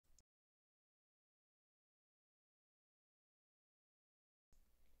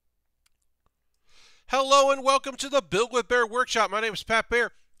Hello and welcome to the Build With Baer Workshop. My name is Pat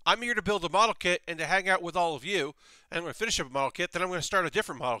Baer. I'm here to build a model kit and to hang out with all of you. And I'm going to finish up a model kit, then I'm going to start a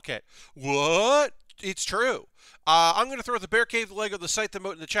different model kit. What? It's true. I'm going to throw the Bear Cave, the Lego, the site, the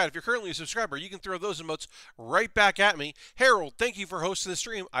emote in the chat. If you're currently a subscriber, you can throw those emotes right back at me. Harold, thank you for hosting the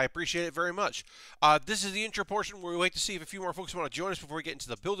stream. I appreciate it very much. This is the intro portion where we wait to see if a few more folks want to join us before we get into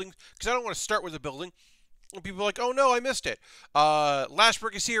the building, because I don't want to start with the building. And people are like, oh no, I missed it.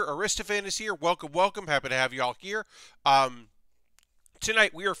 Lashbrook is here. Aristophan is here. Welcome, welcome. Happy to have you all here.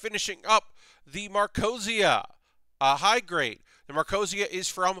 Tonight we are finishing up the Marchosia high grade. The Marchosia is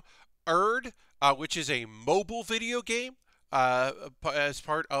from ERD, which is a mobile video game as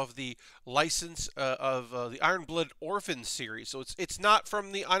part of the license of the Iron-Blooded Orphans series. So it's not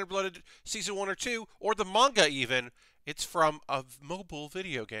from the Iron-Blooded Season 1 or 2, or the manga even. It's from a mobile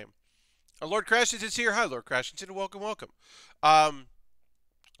video game. Lord Crashington is here. Hi, Lord Crashington. Welcome, welcome.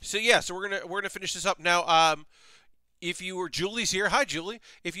 So we're gonna finish this up now. If you were Julie's here, hi Julie.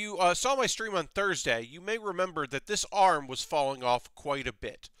 If you saw my stream on Thursday, you may remember that this arm was falling off quite a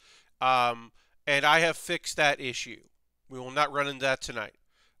bit, and I have fixed that issue. We will not run into that tonight.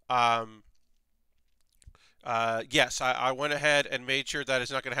 Yes, I went ahead and made sure that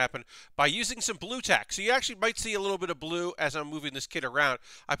is not going to happen by using some blue tack. So you actually might see a little bit of blue as I'm moving this kit around.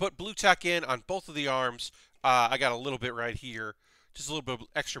 I put blue tack in on both of the arms. I got a little bit right here, just a little bit of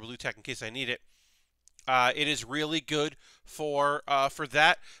extra blue tack in case I need it. It is really good for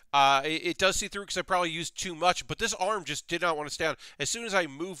that. It does see through because I probably used too much, but this arm just did not want to stay on. As soon as I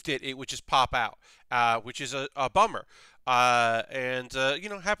moved it, it would just pop out, which is a bummer. You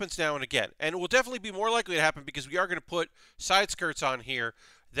know, happens now and again. And it will definitely be more likely to happen because we are going to put side skirts on here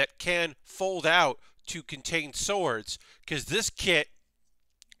that can fold out to contain swords, because this kit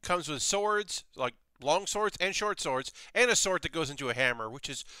comes with swords, like long swords and short swords, and a sword that goes into a hammer, which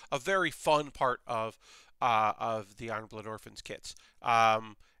is a very fun part of the Iron-Blooded Orphans kits.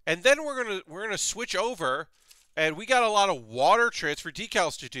 And then we're gonna switch over, and we got a lot of water transfer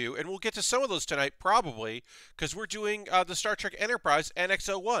decals to do, and we'll get to some of those tonight probably, because we're doing the Star Trek Enterprise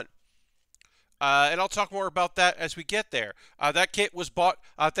NX-01. And I'll talk more about that as we get there. That kit was bought.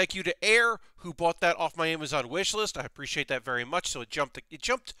 Thank you to Air, who bought that off my Amazon wish list. I appreciate that very much. So it jumped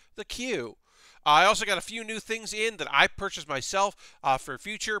the queue. I also got a few new things in that I purchased myself for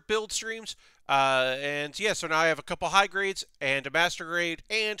future build streams. So now I have a couple high grades and a master grade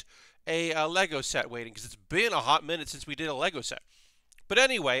and a Lego set waiting, because it's been a hot minute since we did a Lego set. But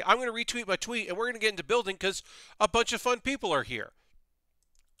anyway, I'm going to retweet my tweet, and we're going to get into building because a bunch of fun people are here,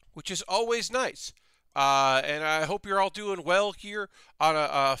 which is always nice. And I hope you're all doing well here on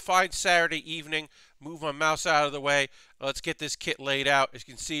a fine Saturday evening. Move my mouse out of the way. Let's get this kit laid out. As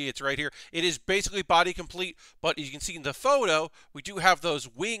you can see, it's right here. It is basically body complete, but as you can see in the photo, we do have those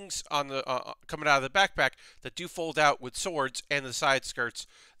wings on the coming out of the backpack that do fold out with swords, and the side skirts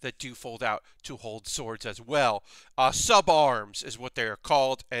that do fold out to hold swords as well. Sub-arms is what they're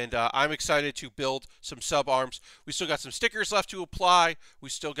called, and I'm excited to build some sub-arms. We still got some stickers left to apply. We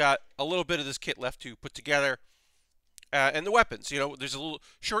still got a little bit of this kit left to put together. And the weapons, you know, there's a little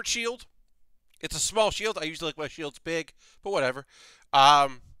short shield. It's a small shield. I usually like my shields big, but whatever.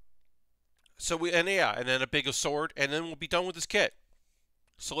 And then a big sword, and then we'll be done with this kit.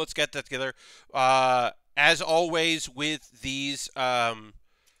 So let's get that together. As always with these kinds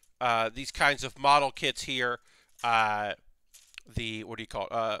of model kits here, doing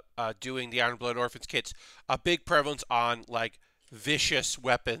the Iron-Blooded Orphans kits, a big prevalence on like vicious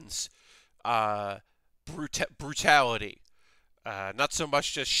weapons, brutality, not so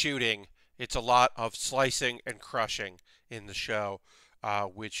much just shooting. It's a lot of slicing and crushing in the show,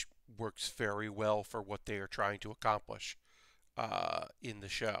 which works very well for what they are trying to accomplish in the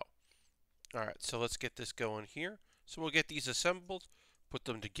show. All right, so let's get this going here. So we'll get these assembled, put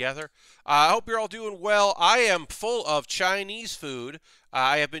them together. I hope you're all doing well. I am full of Chinese food.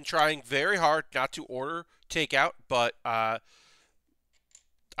 I have been trying very hard not to order takeout, but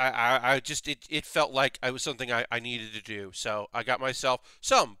it felt like it was something I needed to do. So I got myself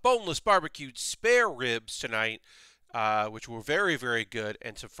some boneless barbecued spare ribs tonight, which were very, very good,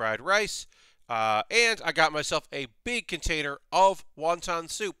 and some fried rice. And I got myself a big container of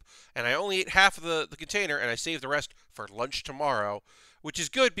wonton soup, and I only ate half of the container, and I saved the rest for lunch tomorrow, which is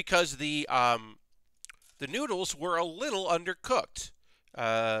good because the noodles were a little undercooked.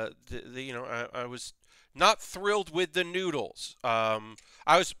 I was not thrilled with the noodles.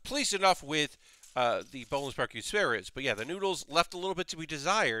 I was pleased enough with the boneless barbecue spare ribs, but yeah, the noodles left a little bit to be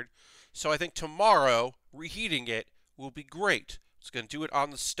desired. So I think tomorrow, reheating it will be great. It's going to do it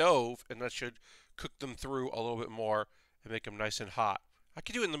on the stove, and that should cook them through a little bit more and make them nice and hot. I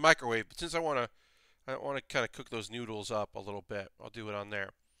could do it in the microwave, but since I want to I want to kind of cook those noodles up a little bit. I'll do it on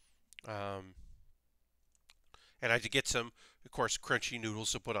there. And I had to get some, of course, crunchy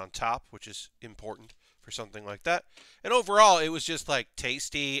noodles to put on top, which is important for something like that. And overall, it was just like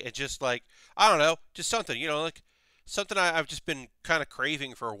tasty and just like, I don't know, just something, like something I've just been kind of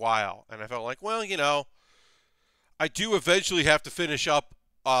craving for a while. And I felt like, well, I do eventually have to finish up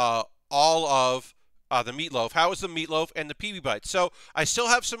all of the meatloaf. How is the meatloaf and the PB bites? So I still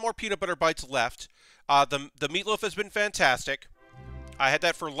have some more peanut butter bites left. The meatloaf has been fantastic. I had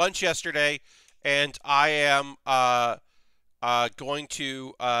that for lunch yesterday, and I am going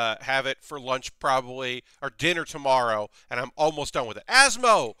to have it for lunch probably, or dinner tomorrow, and I'm almost done with it.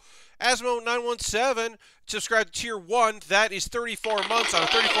 Asmo917, subscribe to Tier 1. That is 34 months on a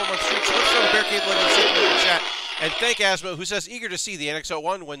 34-month streak. So let's go to Bear Cave Living in the chat. And thank Asmo, who says, eager to see the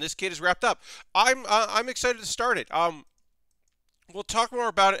NX-01 when this kit is wrapped up. I'm excited to start it. We'll talk more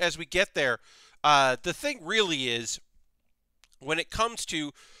about it as we get there. The thing really is, when it comes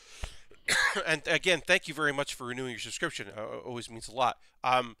to, and again, thank you very much for renewing your subscription. It always means a lot.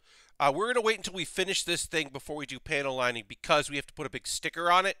 We're going to wait until we finish this thing before we do panel lining because we have to put a big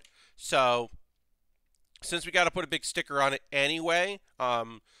sticker on it. So, since we got to put a big sticker on it anyway,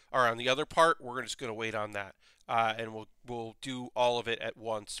 or on the other part, we're just going to wait on that. And we'll do all of it at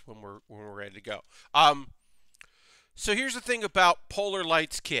once when we're ready to go. So here's the thing about Polar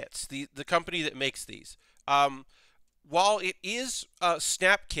Lights kits, the company that makes these. While it is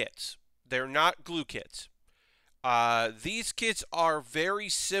snap kits, they're not glue kits. These kits are very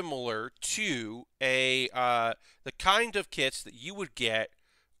similar to the kind of kits that you would get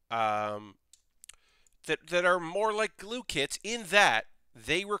that are more like glue kits in that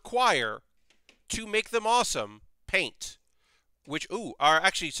they require, to make them awesome, paint. Which,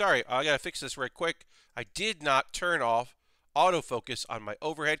 actually, sorry, I gotta fix this right quick. I did not turn off autofocus on my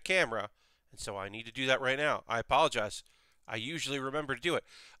overhead camera, and so I need to do that right now. I apologize. I usually remember to do it.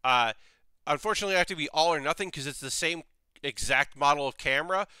 Unfortunately, I have to be all or nothing because it's the same exact model of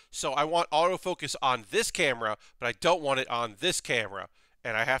camera, so I want autofocus on this camera, but I don't want it on this camera,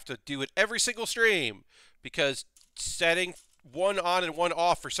 and I have to do it every single stream because setting one on and one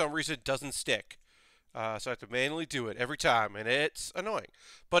off for some reason doesn't stick. So I have to manually do it every time, and it's annoying.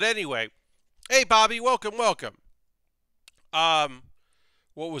 But anyway, hey Bobby, welcome.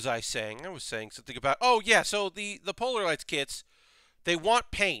 What was I saying? I was saying something about, so the Polar Lights kits, they want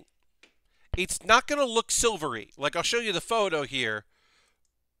paint. It's not going to look silvery. Like, I'll show you the photo here.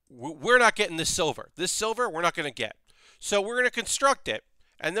 We're not getting this silver. This silver, we're not going to get. So we're going to construct it,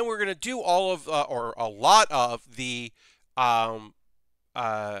 and then we're going to do all of, or a lot of the water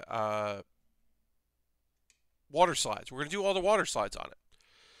slides. We're going to do all the water slides on it.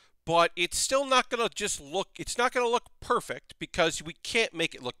 But it's still not going to just look, it's not going to look perfect because we can't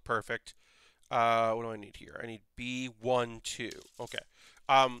make it look perfect. What do I need here? I need B12. Okay.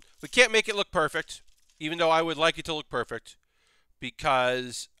 We can't make it look perfect, even though I would like it to look perfect,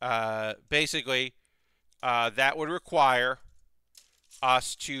 because basically that would require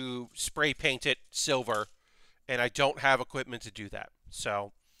us to spray paint it silver, and I don't have equipment to do that.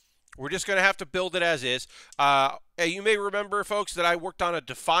 So we're just going to have to build it as is. You may remember, folks, that I worked on a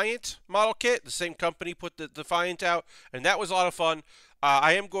Defiant model kit. The same company put the Defiant out, and that was a lot of fun.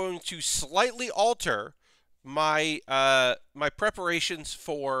 I am going to slightly alter my my preparations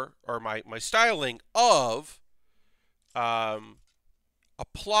for, or my styling of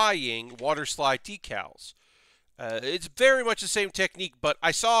applying water slide decals. It's very much the same technique, but I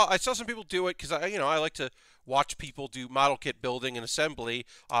saw some people do it because I like to watch people do model kit building and assembly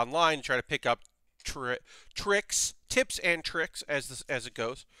online and try to pick up tips and tricks as it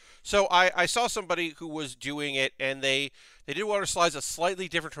goes. So I saw somebody who was doing it, and they did water slides a slightly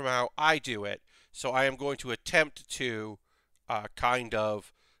different from how I do it. So I am going to attempt to kind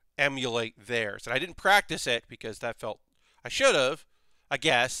of emulate theirs. And I didn't practice it because that felt, I should have, I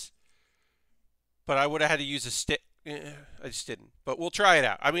guess, but I would have had to use a stick. I just didn't. But we'll try it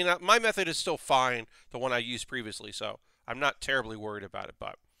out. I mean, my method is still fine, the one I used previously, so I'm not terribly worried about it,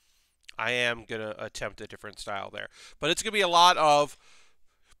 but I am going to attempt a different style there. But it's going to be a lot of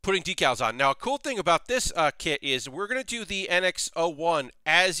putting decals on. Now, a cool thing about this kit is we're going to do the NX-01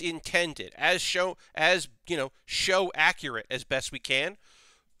 as intended, as show accurate as best we can.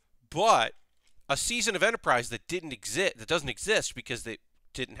 But a season of Enterprise that doesn't exist because they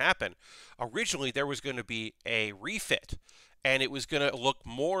didn't happen. Originally, there was going to be a refit, and it was going to look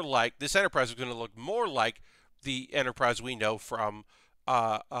more like, this Enterprise was going to look more like the Enterprise we know from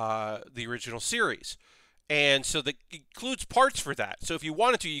the original series. And so that includes parts for that. So if you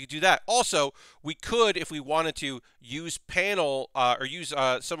wanted to, you could do that. Also, we could, if we wanted to, use panel or use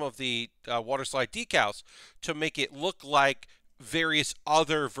some of the water slide decals to make it look like various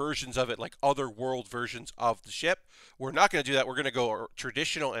other versions of it, like other world versions of the ship. We're not going to do that. We're going to go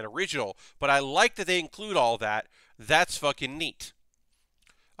traditional and original. But I like that they include all that. That's fucking neat.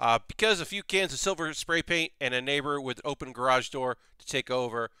 Because a few cans of silver spray paint and a neighbor with open garage door to take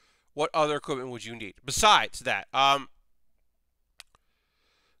over, what other equipment would you need besides that?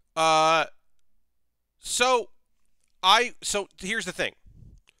 So here's the thing.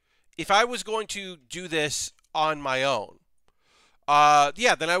 If I was going to do this on my own,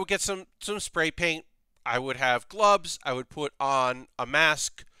 yeah, then I would get some spray paint. I would have gloves. I would put on a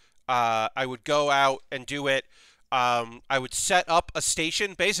mask. I would go out and do it. I would set up a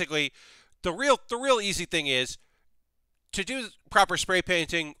station. Basically, the real easy thing is to do proper spray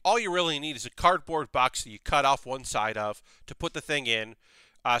painting. All you really need is a cardboard box that you cut off one side of to put the thing in,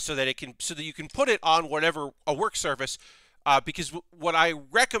 so that you can put it on whatever a work surface. Because what I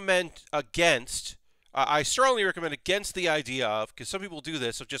recommend against, I strongly recommend against the idea of, because some people do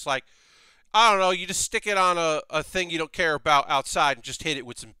this, of just like, I don't know, you just stick it on a thing you don't care about outside and just hit it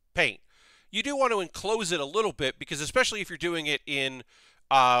with some paint. You do want to enclose it a little bit, because especially if you're doing it in,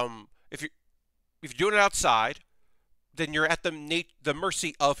 if you're doing it outside, then you're at the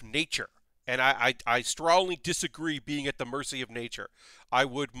mercy of nature. And I strongly disagree being at the mercy of nature. I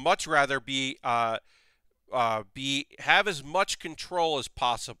would much rather have as much control as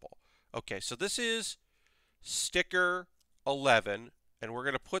possible. Okay, so this is sticker 11, and we're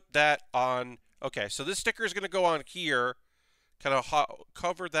going to put that on. Okay, so this sticker is going to go on here, kind of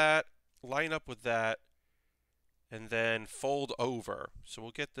cover that, line up with that, and then fold over. So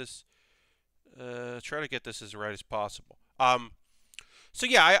we'll get this, try to get this as right as possible. So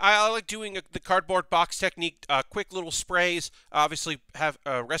yeah, I like doing the cardboard box technique, quick little sprays. Obviously have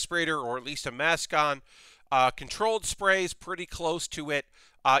a respirator or at least a mask on. Controlled sprays, pretty close to it.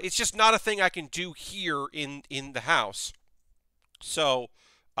 It's just not a thing I can do here in the house. So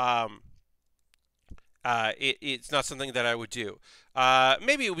it's not something that I would do.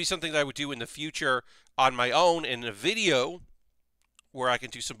 Maybe it would be something that I would do in the future on my own in a video where I can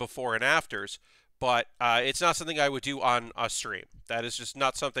do some before and afters. But it's not something I would do on a stream. That is just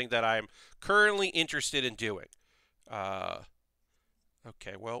not something that I'm currently interested in doing.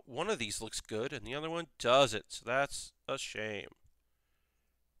 Okay, well, one of these looks good, and the other one doesn't, so that's a shame.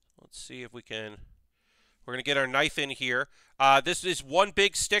 Let's see if we can. We're going to get our knife in here. This is one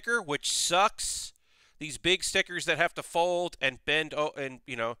big sticker, which sucks. These big stickers that have to fold and bend, and,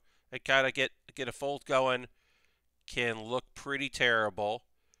 you know, they kind of get a fold going can look pretty terrible.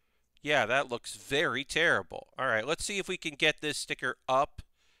 Yeah, that looks very terrible. All right, let's see if we can get this sticker up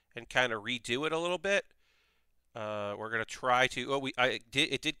and kind of redo it a little bit. We're going to try to,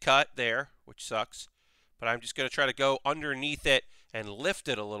 it did cut there, which sucks. But I'm just going to try to go underneath it and lift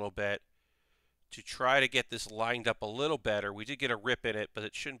it a little bit to try to get this lined up a little better. We did get a rip in it, but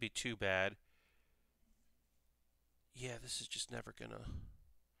it shouldn't be too bad. Yeah, this is just never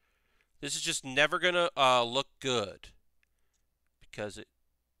going to look good. Because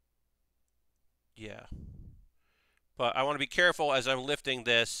yeah. But I want to be careful as I'm lifting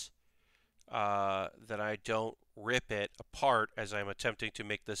this that I don't rip it apart as I'm attempting to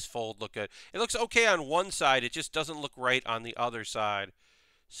make this fold look good. It looks okay on one side, it just doesn't look right on the other side.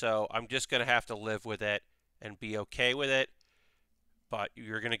 So I'm just going to have to live with it and be okay with it. But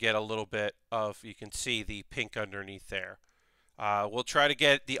you're going to get a little bit of, you can see the pink underneath there. We'll try to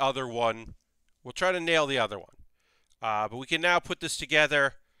get the other one. We'll try to nail the other one. But we can now put this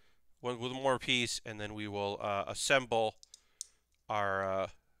together with one more piece, and then we will assemble our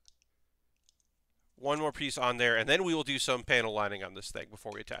one more piece on there, and then we will do some panel lining on this thing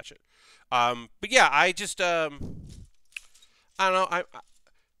before we attach it. But yeah, I just I don't know.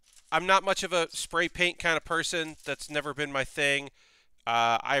 I'm not much of a spray paint kind of person. That's never been my thing.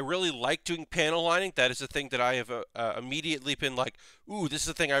 I really like doing panel lining. That is a thing that I have immediately been like, ooh, this is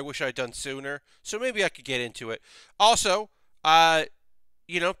a thing I wish I'd done sooner. So maybe I could get into it. Also,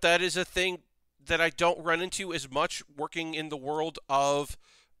 you know, that is a thing that I don't run into as much working in the world of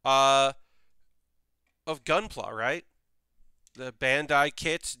Gunpla, right? The Bandai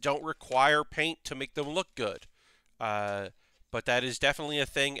kits don't require paint to make them look good. But that is definitely a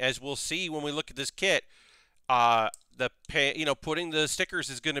thing, as we'll see when we look at this kit. Putting the stickers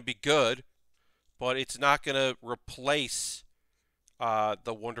is going to be good, but it's not going to replace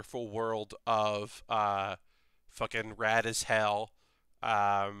the wonderful world of fucking rad as hell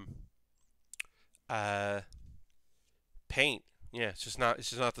paint. Yeah, it's just not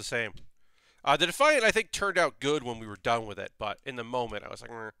the same. The Defiant, I think, turned out good when we were done with it, but in the moment, I was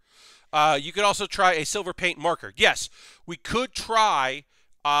like, you could also try a silver paint marker. Yes, we could try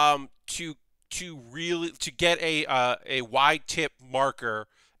to get a wide tip marker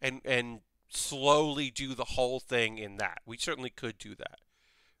and slowly do the whole thing in that. We certainly could do that.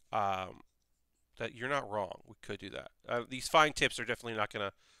 That you're not wrong. We could do that. These fine tips are definitely not going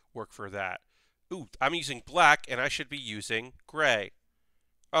to work for that. Ooh, I'm using black, and I should be using gray.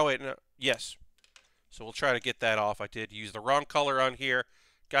 Oh, wait, no. Yes. So we'll try to get that off. I did use the wrong color on here.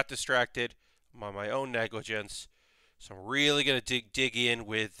 Got distracted by my own negligence. So I'm really going to dig in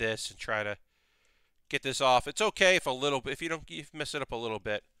with this and try to get this off. It's okay if you mess it up a little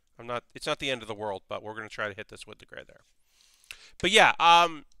bit. It's not the end of the world, but we're going to try to hit this with the gray there. But yeah,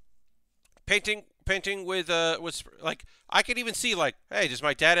 painting with like, I could even see, like, hey, does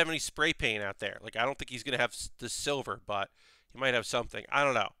my dad have any spray paint out there? Like, I don't think he's gonna have the silver, but he might have something. I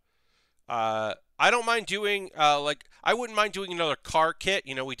don't know. I don't mind doing like, I wouldn't mind doing another car kit.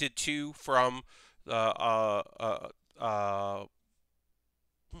 You know, we did 2 from my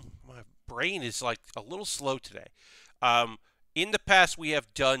brain is like a little slow today. In the past, we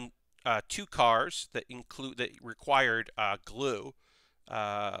have done 2 cars that required glue.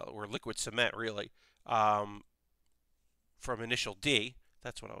 Or liquid cement, really, from Initial D.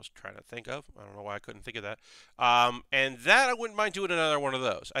 That's what I was trying to think of. I don't know why I couldn't think of that. And that I wouldn't mind doing another one of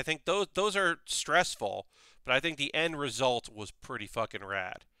those. I think those are stressful, but I think the end result was pretty fucking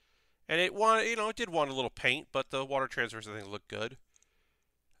rad. And it did want a little paint, but the water transfers, I think, look good.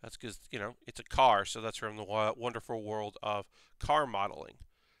 That's because, it's a car, so that's from the wonderful world of car modeling,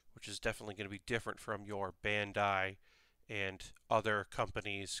 which is definitely going to be different from your Bandai and other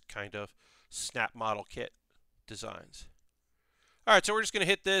companies' kind of snap model kit designs. All right, so we're just going to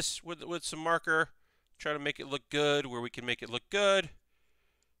hit this with some marker, try to make it look good where we can make it look good,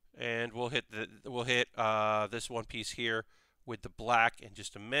 and we'll hit this one piece here with the black in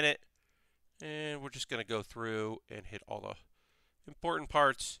just a minute, and we're just going to go through and hit all the important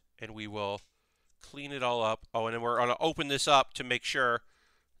parts, and we will clean it all up. Oh, and then we're going to open this up to make sure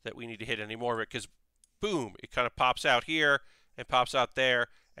that we need to hit any more of it, because boom, it kind of pops out here and pops out there,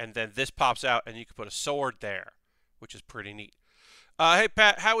 and then this pops out, and you can put a sword there, which is pretty neat. Hey,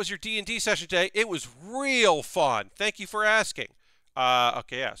 Pat, how was your D&D session today? It was real fun. Thank you for asking.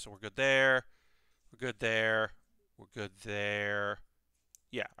 Okay, yeah, so we're good there. We're good there. We're good there.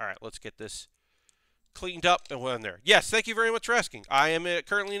 Yeah, all right, let's get this cleaned up and we're in there. Yes, thank you very much for asking. I am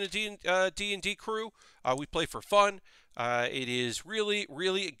currently in a D&D crew. We play for fun. It is really,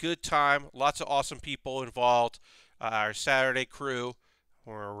 really a good time. Lots of awesome people involved. Our Saturday crew,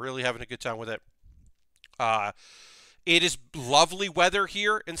 we're really having a good time with it. It is lovely weather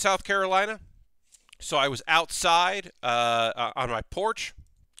here in South Carolina. So I was outside on my porch.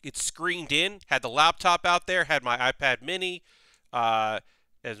 It's screened in. Had the laptop out there. Had my iPad mini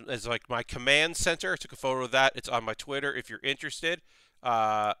as like my command center. I took a photo of that. It's on my Twitter if you're interested.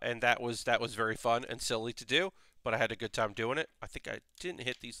 And that was very fun and silly to do. But I had a good time doing it. I think I didn't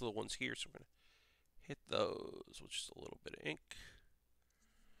hit these little ones here, so I'm going to hit those with just a little bit of ink.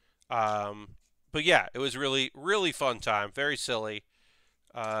 But yeah, it was really, really fun time. Very silly.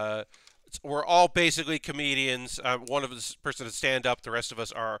 We're all basically comedians. One of us person to stand up. The rest of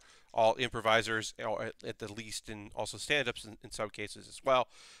us are all improvisers, at the least, and also stand-ups in some cases as well.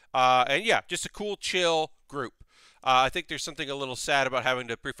 And yeah, just a cool, chill group. I think there's something a little sad about having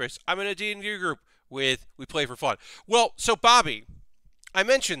to preface, I'm in a D&D group with we play for fun. Well, so Bobby, I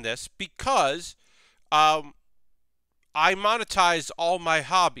mentioned this because I monetize all my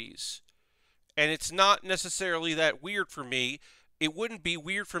hobbies, and it's not necessarily that weird for me. It wouldn't be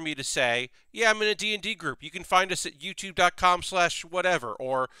weird for me to say, yeah, I'm in a D&D group. You can find us at youtube.com/whatever,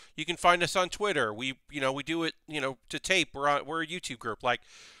 or you can find us on Twitter. We do it, to tape. We're a YouTube group. Like,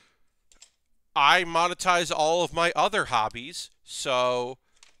 I monetize all of my other hobbies, so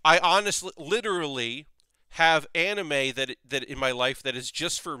I honestly, literally have anime that in my life that is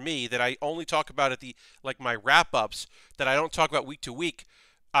just for me, that I only talk about at my wrap-ups, that I don't talk about week to week,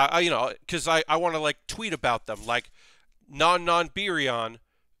 because I want to, tweet about them, like Non-Birion,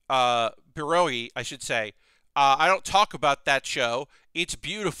 Biroi, I should say. I don't talk about that show. It's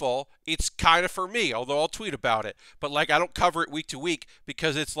beautiful. It's kind of for me, although I'll tweet about it. But, I don't cover it week to week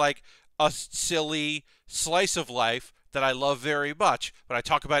because it's, a silly slice of life that I love very much. But I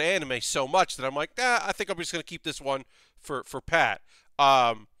talk about anime so much that I'm like, I think I'm just going to keep this one for Pat.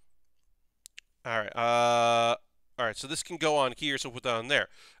 All right, so this can go on here, so we'll put that on there.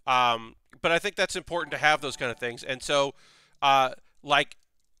 But I think that's important to have those kind of things. And so, I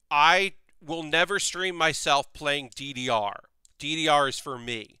will never stream myself playing DDR. DDR is for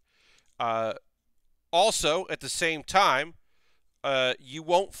me. Uh, Also, at the same time, you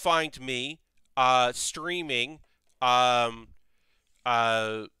won't find me streaming um,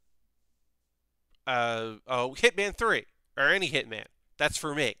 Hitman 3 or any Hitman. That's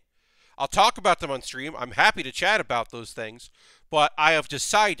for me. I'll talk about them on stream. I'm happy to chat about those things, but I have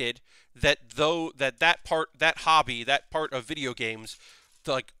decided that that hobby, that part of video games,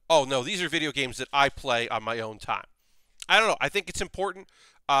 like, oh no, these are video games that I play on my own time. I don't know. I think it's important.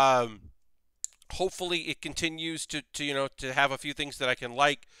 Hopefully it continues to have a few things that I can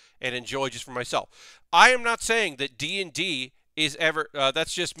like and enjoy just for myself. I am not saying that D&D is ever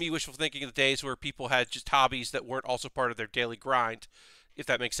that's just me wishful thinking of the days where people had just hobbies that weren't also part of their daily grind, if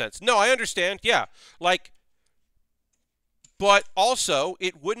that makes sense. No, I understand. Yeah. Like, but also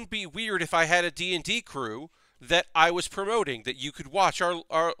it wouldn't be weird if I had a D&D crew that I was promoting that you could watch our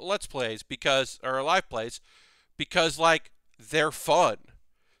let's plays because or our live plays because like they're fun.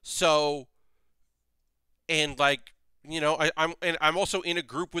 So and like I'm also in a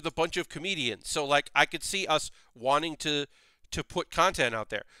group with a bunch of comedians, so like I could see us wanting to put content out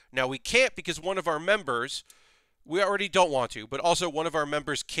there. Now we can't because one of our members, we already don't want to, but also one of our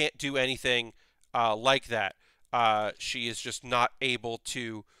members can't do anything like that. She is just not able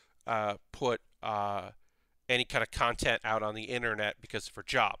to put any kind of content out on the internet because of her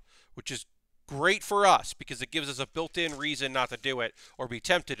job, which is great for us because it gives us a built-in reason not to do it or be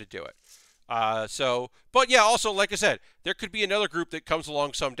tempted to do it. But yeah, also, like I said, there could be another group that comes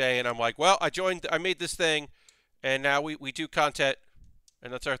along someday and I'm like, well, I made this thing and now we do content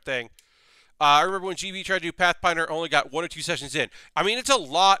and that's our thing. I remember when GB tried to do Pathfinder, only got 1 or 2 sessions in. I mean, it's a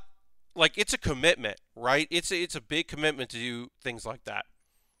lot, like it's a commitment, right? It's a big commitment to do things like that.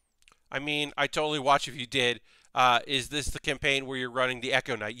 I mean, I totally watch if you did. Is this the campaign where you're running the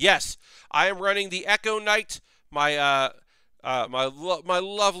Echo Knight? Yes, I am running the Echo Knight. My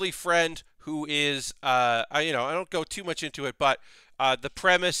lovely friend who is I don't go too much into it, but the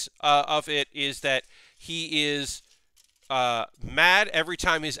premise of it is that he is mad every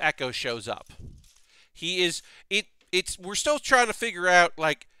time his Echo shows up. He is we're still trying to figure out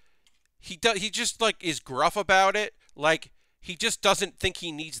like he just like is gruff about it. Like he just doesn't think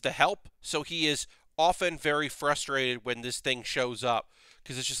he needs the help, so he is often very frustrated when this thing shows up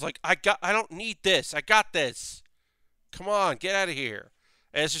because it's just like I don't need this. I got this. Come on, get out of here.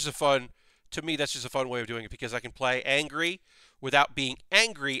 And it's just to me, that's just a fun way of doing it because I can play angry without being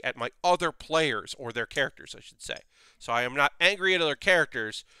angry at my other players or their characters, I should say. So I am not angry at other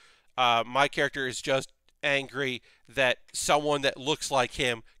characters. My character is just angry that someone that looks like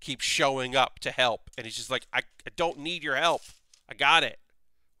him keeps showing up to help. And he's just like, I don't need your help. I got it.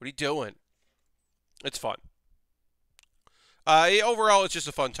 What are you doing? It's fun. Overall, it's just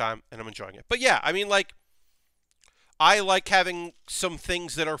a fun time, and I'm enjoying it. But yeah, I mean, like, I like having some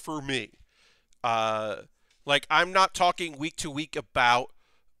things that are for me. Like, I'm not talking week to week about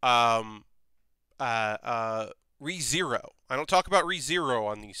ReZero. I don't talk about ReZero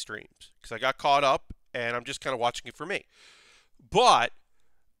on these streams because I got caught up and I'm just kind of watching it for me. But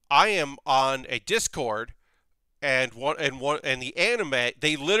I am on a Discord and the anime,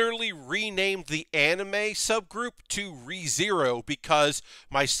 they literally renamed the anime subgroup to ReZero because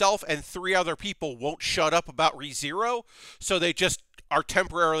myself and 3 other people won't shut up about ReZero, so they just are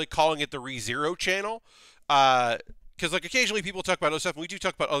temporarily calling it the ReZero channel. Because like occasionally people talk about other stuff and we do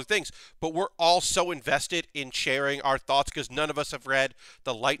talk about other things, but we're all so invested in sharing our thoughts because none of us have read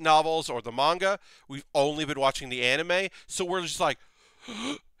the light novels or the manga. We've only been watching the anime, so we're just like,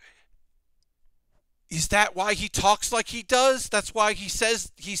 is that why he talks like he does? That's why he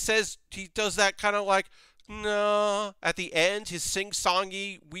says he does that kind of like, no, at the end, his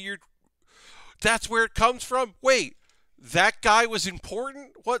sing-songy weird. That's where it comes from. Wait, that guy was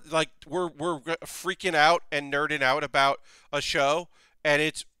important? What? Like we're freaking out and nerding out about a show, and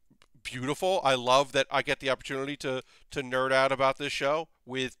it's beautiful. I love that I get the opportunity to nerd out about this show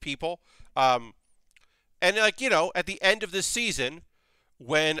with people. And like at the end of this season,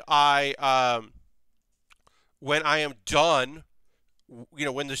 when I am done,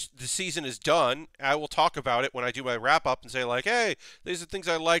 when the season is done, I will talk about it when I do my wrap up and say like, hey, these are the things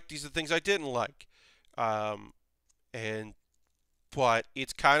I liked, these are the things I didn't like. But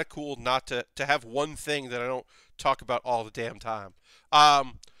it's kind of cool not to have one thing that I don't talk about all the damn time.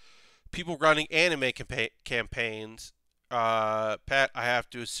 People running anime campaigns. Pat, I have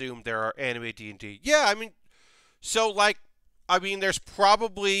to assume there are anime D&D. Yeah, I mean, there's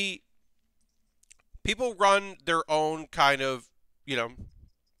probably people run their own kind of,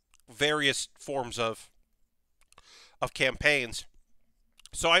 various forms of campaigns.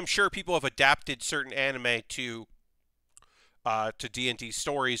 So I'm sure people have adapted certain anime to to D&D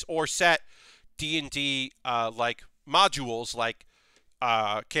stories, or set D&D like modules, like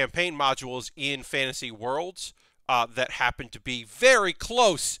campaign modules in fantasy worlds that happen to be very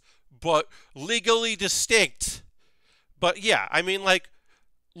close but legally distinct. But yeah, I mean, like,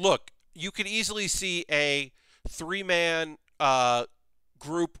 look, you could easily see a three-man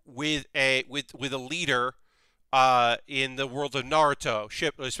group with a leader in the world of Naruto,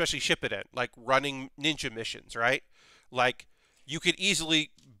 especially Shippuden, like running ninja missions, right? Like, you could easily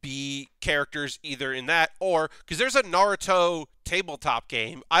be characters either in that, or because there's a Naruto tabletop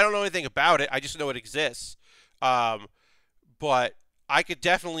game. I don't know anything about it. I just know it exists. But I could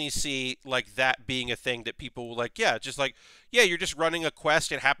definitely see like that being a thing that people will like. Yeah, just like, yeah, you're just running a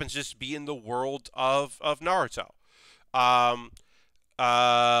quest. It happens just to be in the world of Naruto. Um,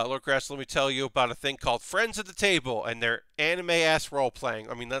 Lord Grass, let me tell you about a thing called Friends at the Table and their anime-ass role-playing.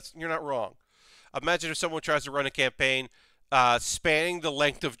 I mean, you're not wrong. Imagine if someone tries to run a campaign spanning the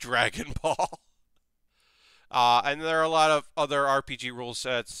length of Dragon Ball. And there are a lot of other RPG rule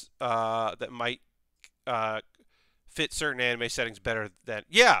sets that might fit certain anime settings better than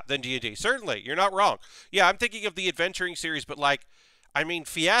D&D. Certainly, you're not wrong. Yeah, I'm thinking of the adventuring series, but like, I mean,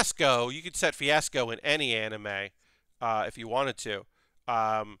 Fiasco. You could set Fiasco in any anime if you wanted to.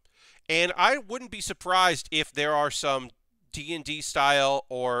 And I wouldn't be surprised if there are some D&D style,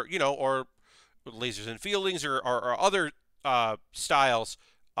 or or Lasers and Feelings, or other styles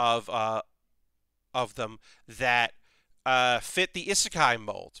of them that fit the isekai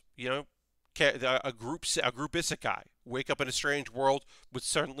mold. A group isekai. Wake up in a strange world, but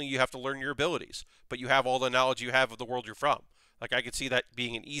suddenly you have to learn your abilities, but you have all the knowledge you have of the world you're from. Like, I could see that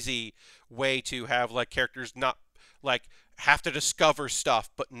being an easy way to have like characters not like have to discover stuff,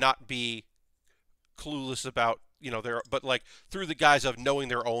 but not be clueless about but like through the guise of knowing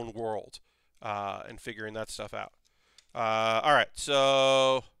their own world and figuring that stuff out. All right,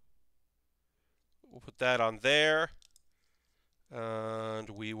 so we'll put that on there, and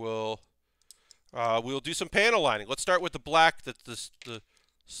we'll do some panel lining. Let's start with the black. That's the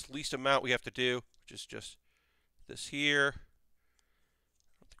least amount we have to do, which is just this here.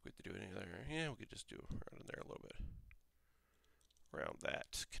 I don't think we have to do any other. Yeah, we could just do around in there a little bit. Around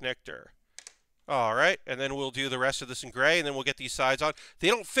that connector. All right, and then we'll do the rest of this in gray, and then we'll get these sides on. They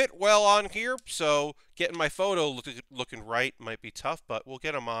don't fit well on here, so getting my photo looking right might be tough, but we'll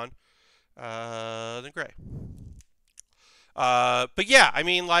get them on the gray. But yeah, I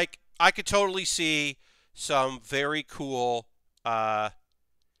mean, like, I could totally see some very cool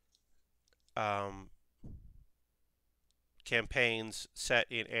campaigns set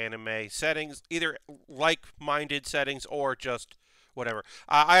in anime settings, either like-minded settings or just whatever.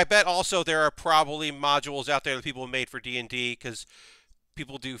 I bet also there are probably modules out there that people have made for D&D, because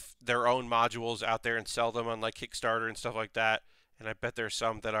people do their own modules out there and sell them on like Kickstarter and stuff like that. And I bet there's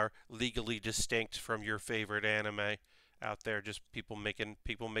some that are legally distinct from your favorite anime out there. Just people making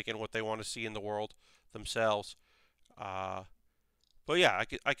what they want to see in the world themselves. But yeah,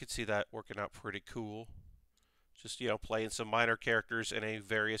 I could see that working out pretty cool. Just playing some minor characters in a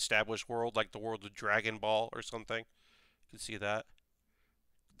very established world, like the world of Dragon Ball or something. You can see that.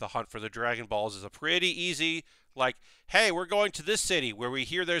 The hunt for the Dragon Balls is a pretty easy, like, hey, we're going to this city where we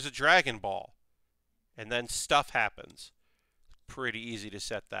hear there's a Dragon Ball, and then stuff happens. Pretty easy to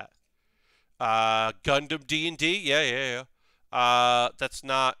set that. Gundam D&D, yeah. That's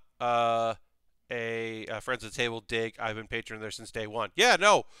not a Friends at the Table dig. I've been patron there since day one. Yeah,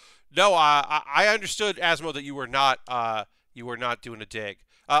 no. I understood, Asmo, that you were not doing a dig.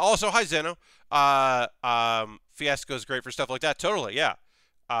 Also, hi Zeno. Fiasco is great for stuff like that. Totally, yeah.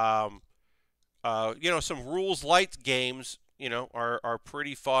 Some rules light games, are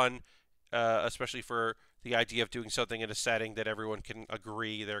pretty fun, especially for the idea of doing something in a setting that everyone can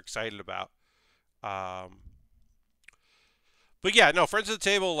agree they're excited about. But yeah, no, Friends at the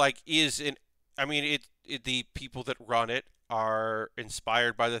Table the people that run it are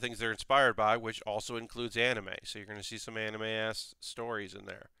inspired by the things they're inspired by, which also includes anime. So you're going to see some anime-ass stories in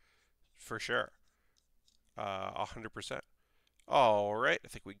there, for sure. 100%. All right, I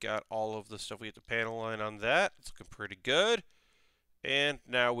think we got all of the stuff we have to panel line on that. It's looking pretty good. And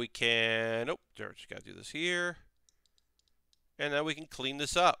now we can, just got to do this here. And now we can clean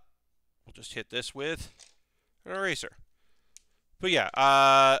this up. We'll just hit this with an eraser. But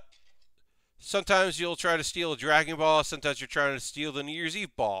yeah, sometimes you'll try to steal a Dragon Ball. Sometimes you're trying to steal the New Year's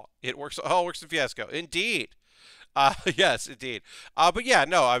Eve ball. It works in Fiasco. Indeed. Yes, indeed. But yeah,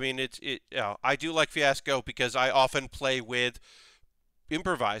 no, I mean, I do like Fiasco because I often play with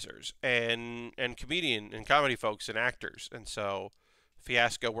improvisers and comedian and comedy folks and actors, and so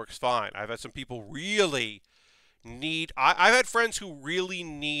Fiasco works fine. I've had some people really need. I've had friends who really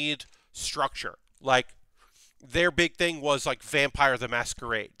need structure. Like, their big thing was like Vampire the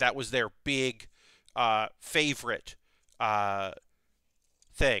Masquerade. That was their big favorite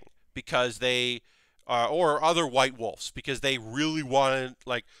thing because they, or other White Wolves, because they really wanted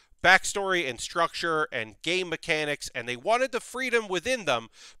like backstory and structure and game mechanics, and they wanted the freedom within them,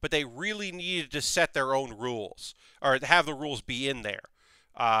 but they really needed to set their own rules or have the rules be in there.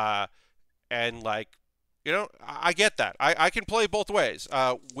 And like, you know, I get that. I can play both ways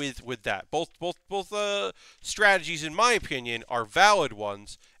with that. Both strategies, in my opinion, are valid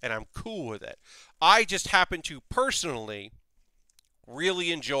ones, and I'm cool with it. I just happen to personally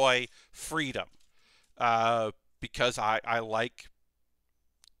really enjoy freedom because I like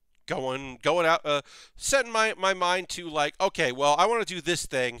going out, setting my mind to like, okay, well, I want to do this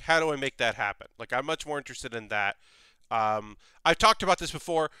thing. How do I make that happen? Like, I'm much more interested in that. I've talked about this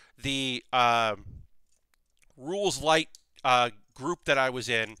before. The Rules Light group that I was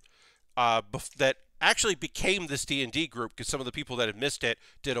in that actually became this D&D group, because some of the people that had missed it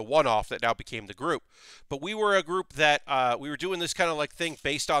did a one-off that now became the group. But we were a group that we were doing this kind of like thing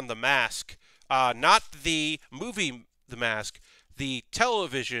based on The Mask, not the movie The Mask, the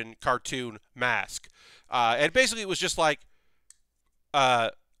television cartoon Mask. And basically it was just like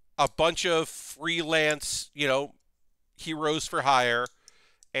a bunch of freelance, you know, heroes for hire,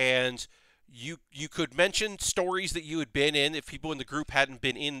 and you could mention stories that you had been in if people in the group hadn't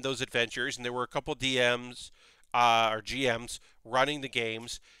been in those adventures, and there were a couple DMs or GMs running the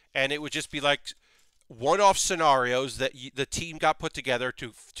games, and it would just be like one-off scenarios that the team got put together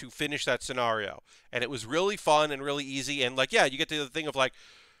to finish that scenario, and it was really fun and really easy. And like, yeah, you get to the thing of like,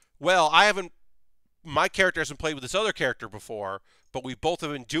 well, my character hasn't played with this other character before, but we both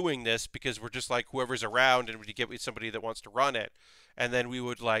have been doing this because we're just like whoever's around, and we get with somebody that wants to run it, and then we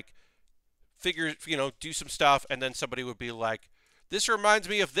would like figure, you know, do some stuff, and then somebody would be like, this reminds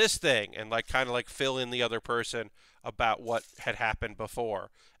me of this thing, and like kind of like fill in the other person about what had happened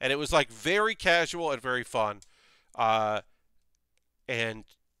before. And it was like very casual and very fun, and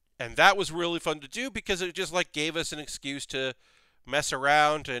that was really fun to do because it just like gave us an excuse to mess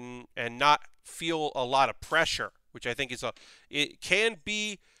around and not feel a lot of pressure, which I think it can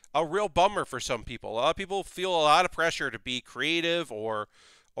be a real bummer for some people. A lot of people feel a lot of pressure to be creative or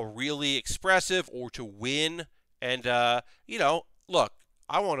really expressive or to win. And, you know, look,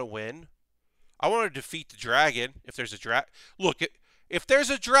 I want to win. I want to defeat the dragon if there's a dragon. Look, if there's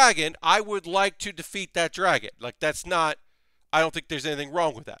a dragon, I would like to defeat that dragon. Like, that's not, I don't think there's anything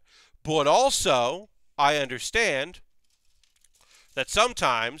wrong with that. But also, I understand that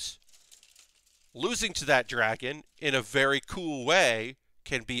sometimes losing to that dragon in a very cool way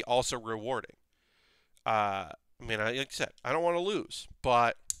can be also rewarding. I mean, like I said, I don't want to lose,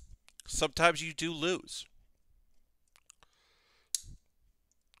 but sometimes you do lose.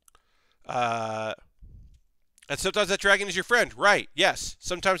 And sometimes that dragon is your friend, right? Yes.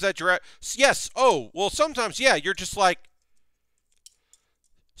 Sometimes that yes. Oh, well, sometimes, yeah, you're just like,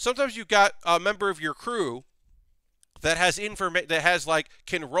 sometimes you've got a member of your crew that has like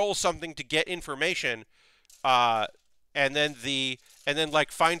can roll something to get information, and then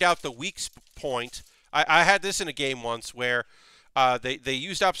like find out the weak point. I had this in a game once where they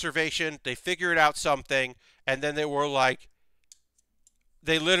used observation, they figured out something, and then they were like,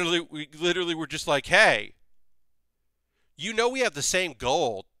 we literally were just like, hey, you know, we have the same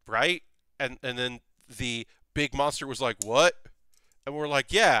goal, right? And then the big monster was like, what? And we're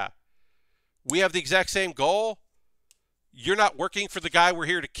like, yeah, we have the exact same goal. You're not working for the guy we're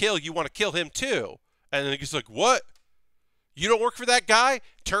here to kill. You want to kill him too. And then he's like, what? You don't work for that guy?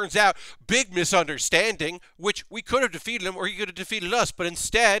 Turns out, big misunderstanding, which we could have defeated him or he could have defeated us, but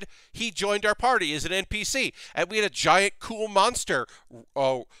instead, he joined our party as an NPC. And we had a giant cool monster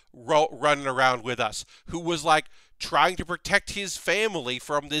running around with us who was like trying to protect his family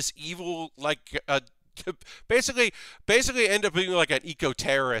from this evil, like, basically end up being like an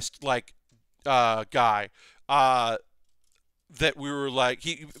eco-terrorist, like, guy. That we were like,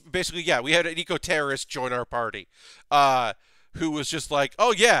 we had an eco-terrorist join our party, who was just like,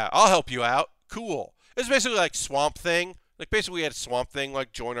 oh yeah, I'll help you out. Cool. It's basically like Swamp Thing. Like, basically we had Swamp Thing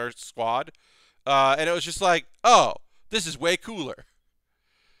like join our squad. And it was just like, oh, this is way cooler.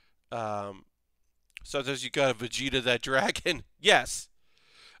 Sometimes you got a Vegeta that dragon. Yes.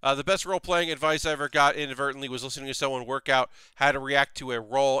 The best role-playing advice I ever got inadvertently was listening to someone work out how to react to a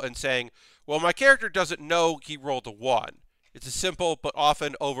roll and saying, well, my character doesn't know he rolled a 1. It's a simple but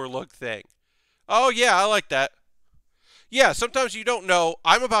often overlooked thing. Oh, yeah, I like that. Yeah, sometimes you don't know,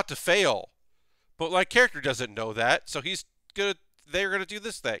 I'm about to fail, but my character doesn't know that, so they're going to do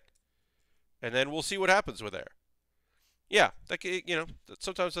this thing. And then we'll see what happens with there. Yeah,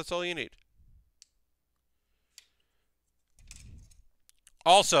 sometimes that's all you need.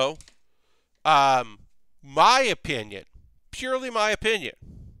 Also, my opinion, purely my opinion,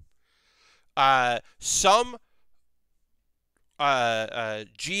 some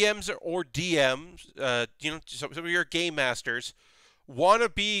GMs or DMs, some of your game masters want to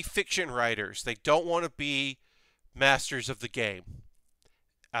be fiction writers. They don't want to be masters of the game.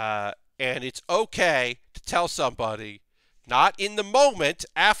 And it's okay to tell somebody, not in the moment,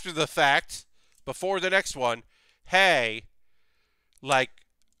 after the fact, before the next one, hey, like,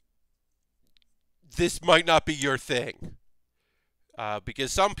 this might not be your thing.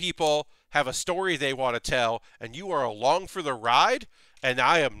 Because some people have a story they want to tell, and you are along for the ride, and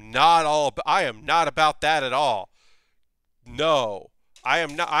I am not about that at all. No, I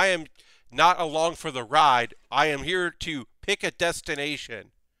am not along for the ride. I am here to pick a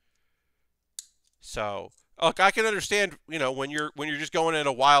destination. So, look, I can understand, when you're just going in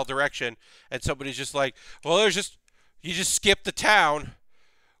a wild direction, and somebody's just like, well, you just skip the town.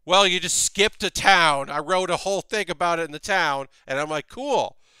 Well, you just skipped a town. I wrote a whole thing about it in the town, and I'm like,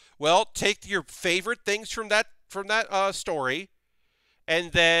 cool. Well, take your favorite things from that story,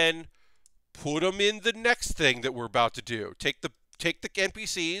 and then put them in the next thing that we're about to do. Take the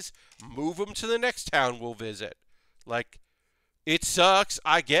NPCs, move them to the next town we'll visit. Like, it sucks,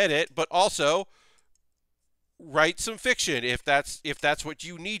 I get it, but also write some fiction if that's what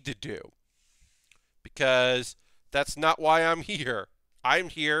you need to do. Because that's not why I'm here. I'm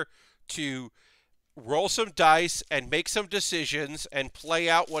here to roll some dice and make some decisions and play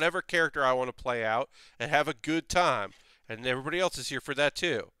out whatever character I want to play out and have a good time. And everybody else is here for that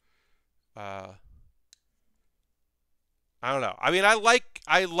too. I don't know. I mean, I like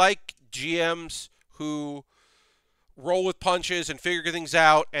GMs who roll with punches and figure things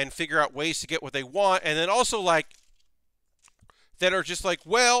out and figure out ways to get what they want, and then also that are just like,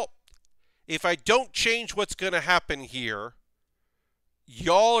 well, if I don't change what's going to happen here,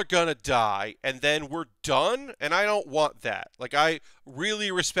 y'all are going to die, and then we're done, and I don't want that. Like, I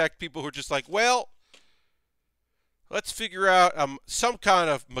really respect people who are just like, well, let's figure out some kind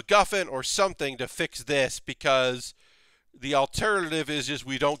of MacGuffin or something to fix this, because the alternative is just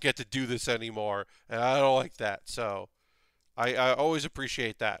we don't get to do this anymore, and I don't like that. So I always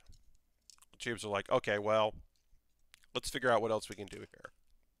appreciate that. Teams are like, okay, well, let's figure out what else we can do here.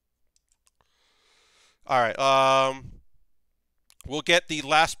 All right, we'll get the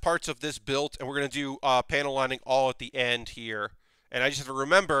last parts of this built, and we're going to do panel lining all at the end here. And I just have to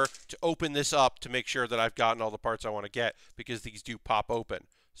remember to open this up to make sure that I've gotten all the parts I want to get, because these do pop open.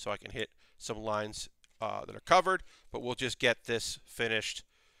 So I can hit some lines that are covered, but we'll just get this finished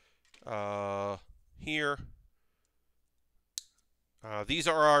here. These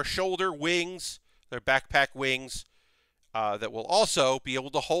are our shoulder wings. They're backpack wings that will also be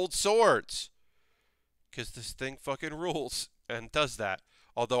able to hold swords, because this thing fucking rules and does that.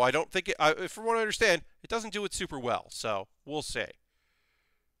 Although I don't think it, from what I understand, it doesn't do it super well. So we'll see.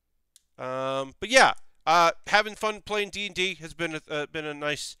 But yeah, having fun playing D&D has been a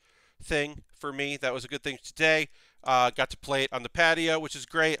nice thing for me. That was a good thing today. Got to play it on the patio, which is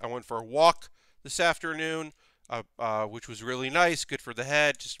great. I went for a walk this afternoon, which was really nice. Good for the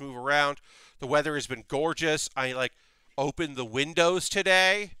head. Just move around. The weather has been gorgeous. I opened the windows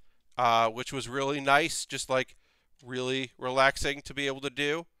today, which was really nice. Just really relaxing to be able to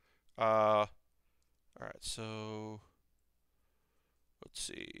do. All right, so let's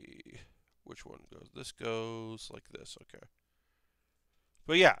see which one goes. This goes like this. Okay.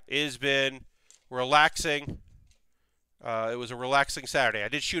 But yeah, it has been relaxing. It was a relaxing Saturday. I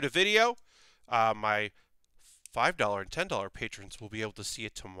did shoot a video. My $5 and $10 patrons will be able to see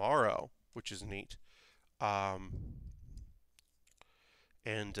it tomorrow, which is neat. And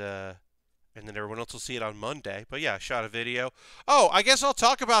then everyone else will see it on Monday. But yeah, I shot a video. Oh, I guess I'll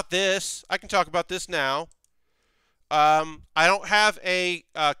talk about this. I can talk about this now. I don't have a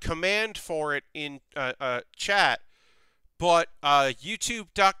command for it in chat, but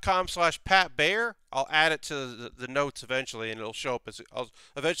youtube.com/PatBaer. I'll add it to the notes eventually, and it'll show up I'll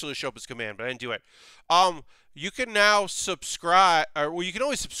eventually show up as command, but I didn't do it. You can now subscribe, well, you can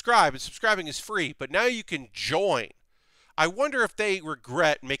always subscribe, and subscribing is free, but now you can join. I wonder if they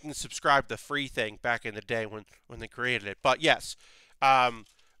regret making subscribe the free thing back in the day when they created it. But yes,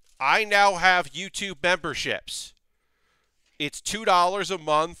 I now have YouTube memberships. It's $2 a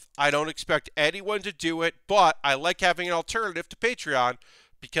month. I don't expect anyone to do it, but I like having an alternative to Patreon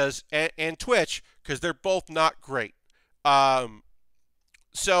and Twitch, because they're both not great.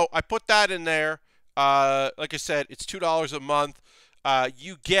 So I put that in there. Like I said, it's $2 a month.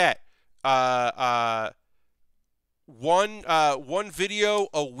 You get one video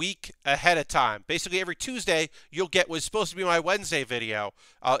a week ahead of time. Basically, every Tuesday you'll get what's supposed to be my Wednesday video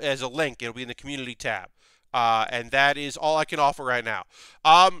as a link. It'll be in the community tab. And that is all I can offer right now.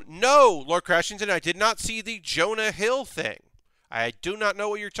 No, Lord Crashington, I did not see the Jonah Hill thing. I do not know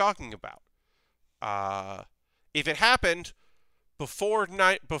what you're talking about. If it happened before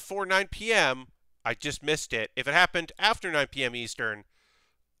 9 p.m., I just missed it. If it happened after 9 p.m. Eastern,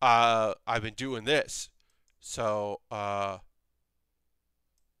 I've been doing this. So, I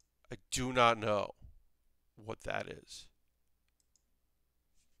do not know what that is.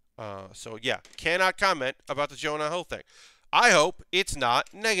 So yeah, cannot comment about the Jonah Hill thing. I hope it's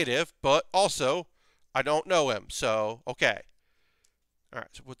not negative, but also, I don't know him, so okay. Alright,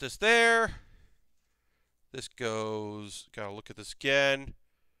 so put this there. This goes, gotta look at this again,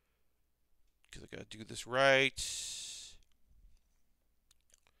 because I gotta do this right.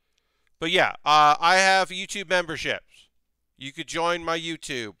 But yeah, I have YouTube memberships. You could join my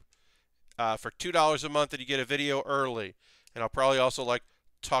YouTube for $2 a month, and you get a video early. And I'll probably also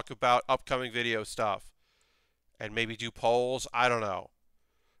talk about upcoming video stuff and maybe do polls. I don't know.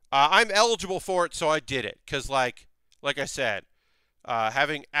 I'm eligible for it, so I did it because, like I said,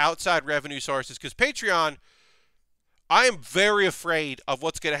 having outside revenue sources. Because Patreon, I am very afraid of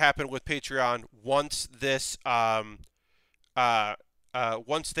what's going to happen with Patreon once this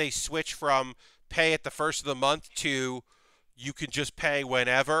once they switch from pay at the first of the month to you can just pay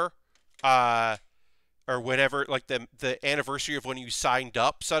whenever, or whenever, like the anniversary of when you signed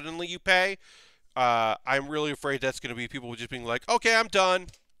up, suddenly you pay. I'm really afraid that's going to be people just being like, okay, I'm done.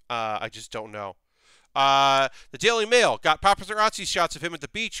 I just don't know. The Daily Mail got paparazzi shots of him at the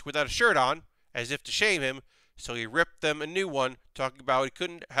beach without a shirt on, as if to shame him, so he ripped them a new one, talking about he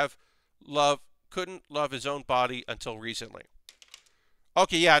couldn't love his own body until recently.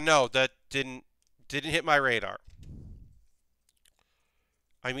 Okay, yeah, no, that didn't hit my radar.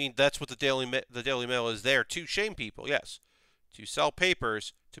 I mean, that's what the Daily Mail is there to shame people, yes, to sell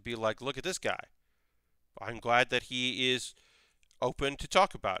papers, to be like, look at this guy. I'm glad that he is open to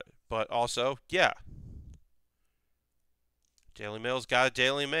talk about it, but also, yeah, Daily Mail's got a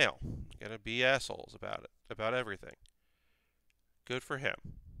Daily Mail. Gotta be assholes about it, about everything. Good for him.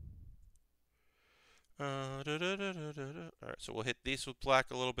 Alright, so we'll hit these with black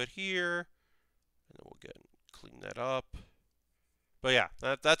a little bit here, and then we'll clean that up. But yeah,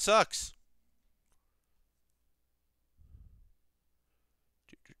 that sucks.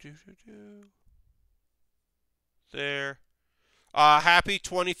 There. Happy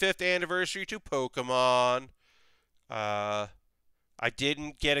 25th anniversary to Pokemon. I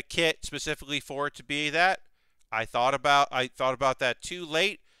didn't get a kit specifically for it to be that. I thought about that too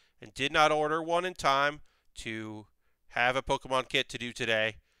late and did not order one in time to have a Pokemon kit to do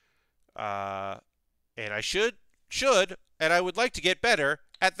today. And I should, and I would like to get better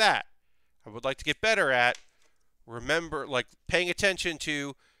at that. I would like to get better at paying attention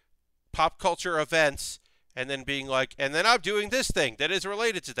to pop culture events and then being like, and then I'm doing this thing that is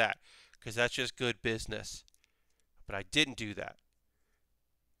related to that, because that's just good business. But I didn't do that.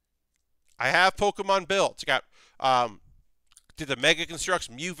 I have Pokemon builds. I got did the Mega Constructs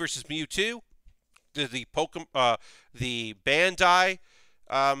Mew versus Mewtwo. Did the the Bandai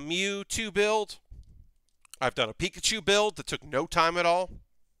Mewtwo build. I've done a Pikachu build that took no time at all.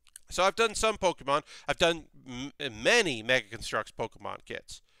 So I've done some Pokemon. I've done many Mega Constructs Pokemon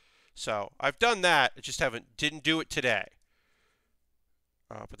kits. So I've done that. I just didn't do it today.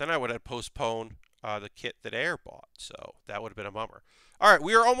 But then I would have postponed the kit that Air bought. So that would have been a bummer. All right,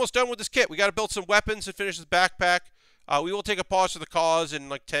 we are almost done with this kit. We got to build some weapons and finish this backpack. We will take a pause for the cause in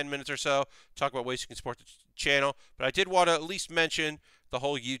like 10 minutes or so. Talk about ways you can support the channel. But I did want to at least mention the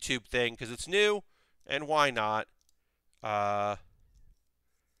whole YouTube thing because it's new. And why not? Let's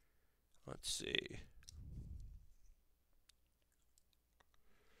see.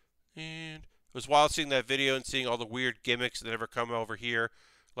 And it was wild seeing that video and seeing all the weird gimmicks that ever come over here,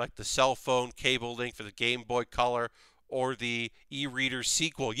 like the cell phone cable link for the Game Boy Color or the e-reader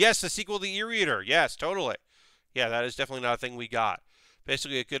sequel. Yes, the sequel to the e-reader. Yes, totally. Yeah, that is definitely not a thing we got.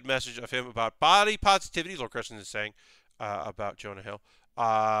 Basically, a good message of him about body positivity, Lord Christian is saying, about Jonah Hill,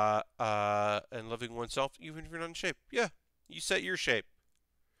 and loving oneself even if you're not in shape. Yeah, you set your shape.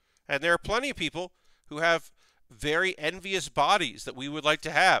 And there are plenty of people who have very envious bodies that we would like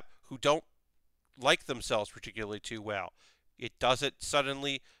to have who don't like themselves particularly too well. It doesn't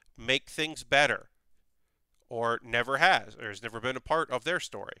suddenly make things better, or never has, or has never been a part of their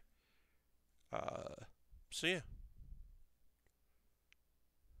story. So yeah.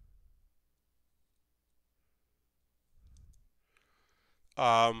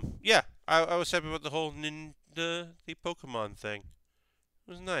 Yeah, I was happy about the whole the Pokemon thing.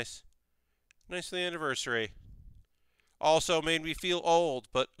 It was nice. Nice for the anniversary. Also made me feel old,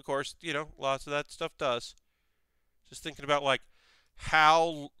 but of course, you know, lots of that stuff does. Just thinking about like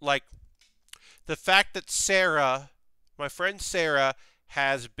how like the fact that Sarah, my friend Sarah,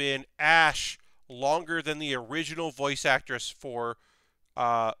 has been Ash longer than the original voice actress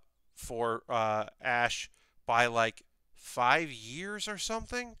uh for Ash by like 5 years or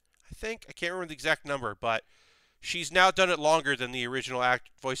something. I think I can't remember the exact number, but she's now done it longer than the original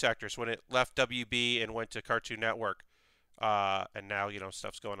voice actress when it left WB and went to Cartoon Network. And now you know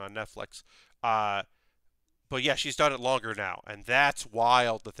stuff's going on Netflix. Uh, but yeah, she's done it longer now, and that's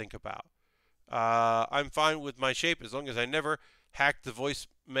wild to think about. I'm fine with my shape as long as I never hack the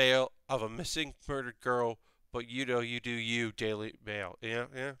voicemail of a missing murdered girl. But you know, you do you, Daily Mail. Yeah,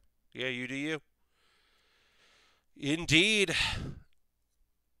 yeah, yeah, you do you. Indeed,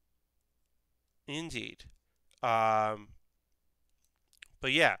 indeed. Um,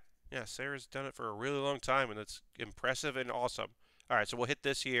 but yeah, yeah, Sarah's done it for a really long time, and it's impressive and awesome. All right, so we'll hit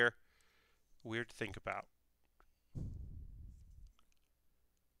this here. Weird to think about.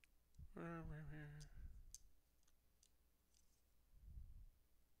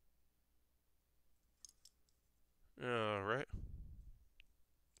 All right.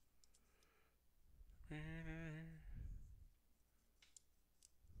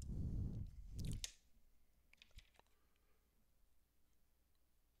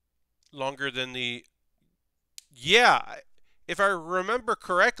 Longer than the yeah. If I remember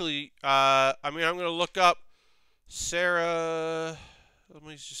correctly, I mean, I'm gonna look up Sarah. Let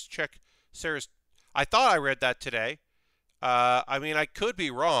me just check Sarah's. I thought I read that today. I mean, I could be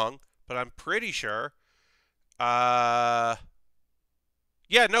wrong, but I'm pretty sure. Uh,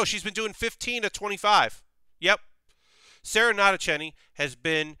 yeah, no, she's been doing 15 to 25. Yep. Sarah Natacheni has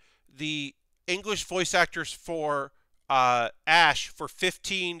been the English voice actress for Ash for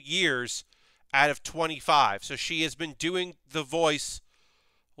 15 years out of 25. So she has been doing the voice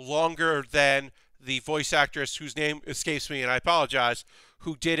longer than the voice actress whose name escapes me, and I apologize,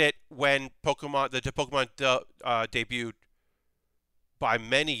 who did it when Pokemon debuted by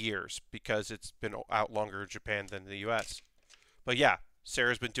many years because it's been out longer in Japan than in the U.S. But yeah,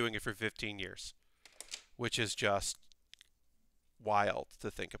 Sarah's been doing it for 15 years, which is just wild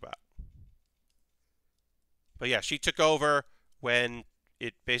to think about. But yeah, she took over when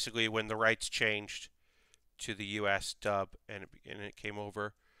when the rights changed to the U.S. dub, and it came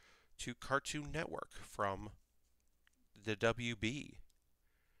over to Cartoon Network from the WB.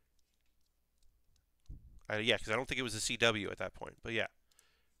 Yeah, because I don't think it was the CW at that point. But yeah,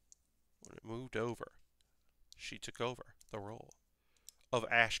 when it moved over, she took over the role of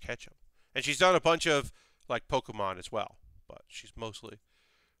Ash Ketchum, and she's done a bunch of like Pokemon as well, but she's mostly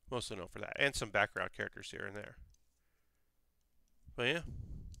known for that, and some background characters here and there. But yeah.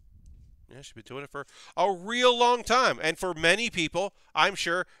 Yeah, she's been doing it for a real long time, and for many people, I'm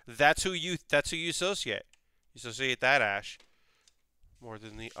sure that's who you associate. You associate that Ash more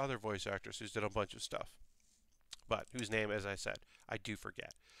than the other voice actress who's done a bunch of stuff, but whose name, as I said, I do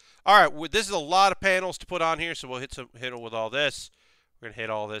forget. All right, this is a lot of panels to put on here, so we'll hit it with all this. We're gonna hit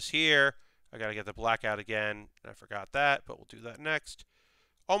all this here. I gotta get the blackout again. I forgot that, but we'll do that next.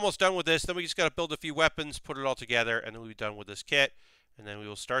 Almost done with this. Then we just gotta build a few weapons, put it all together, and then we'll be done with this kit. And then we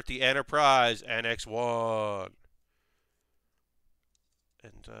will start the Enterprise NX-01.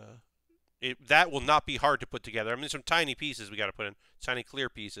 And that will not be hard to put together. I mean, there's some tiny pieces we got to put in, tiny clear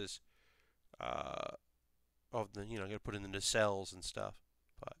pieces. Got to put in the nacelles and stuff.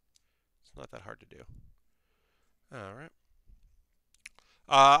 But it's not that hard to do. All right.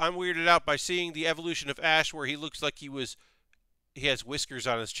 I'm weirded out by seeing the evolution of Ash, where he looks like he has whiskers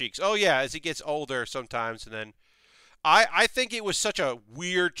on his cheeks. Oh yeah, as he gets older sometimes, and then. I think it was such a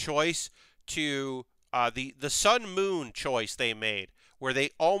weird choice to the Sun Moon choice they made, where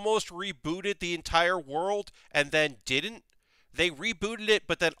they almost rebooted the entire world and then didn't. They rebooted it,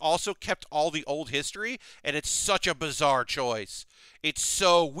 but then also kept all the old history, and it's such a bizarre choice. It's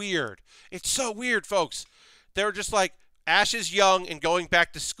so weird. It's so weird, folks. They're just like, Ash is young and going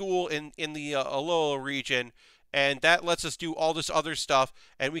back to school in the Alola region, and that lets us do all this other stuff,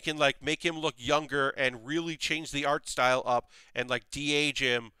 and we can like make him look younger and really change the art style up and like de-age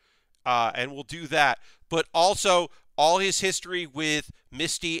him, and we'll do that. But also, all his history with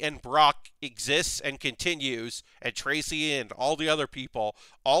Misty and Brock exists and continues, and Tracy and all the other people.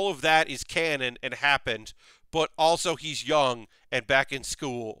 All of that is canon and happened, but also he's young and back in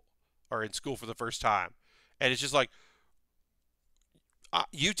school, or in school for the first time. And it's just like,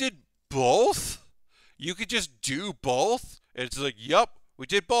 you did both? You could just do both? And it's like, yep, we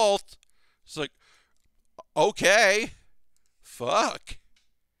did both. It's like, Okay. Fuck.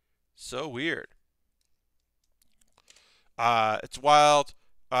 So weird. It's wild.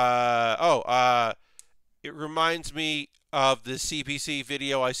 It reminds me of the CBC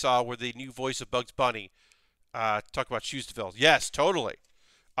video I saw where the new voice of Bugs Bunny talk about shoes to fill. Yes, totally.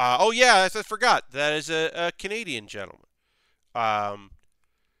 Oh yeah, I forgot. That is a Canadian gentleman. Um,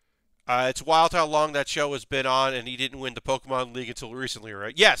 it's wild how long that show has been on, and he didn't win the Pokemon League until recently,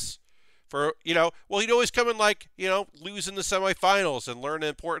 right? Yes. For well, he'd always come in like lose in the semifinals and learn an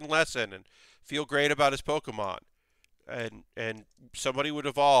important lesson and feel great about his Pokemon, and somebody would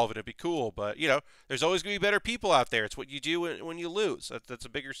evolve and it'd be cool. But there's always gonna be better people out there. It's what you do when you lose. That's a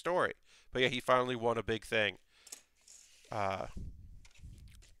bigger story. But yeah, he finally won a big thing. Uh,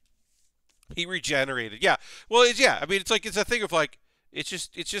 he regenerated. Yeah. Well, yeah. I mean, it's a thing of like it's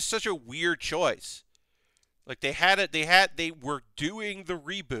just such a weird choice. Like they were doing the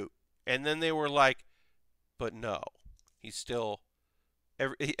reboot, and then they were like, but no, he's still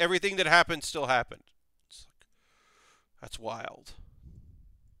everything that happened still happened. It's like, that's wild.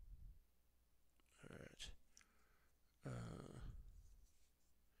 All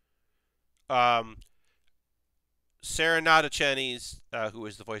right. Sarah Nadacheni's, who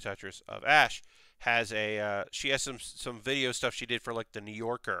is the voice actress of Ash, she has some video stuff she did for like the New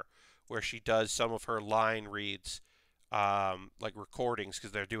Yorker, where she does some of her line reads, like recordings,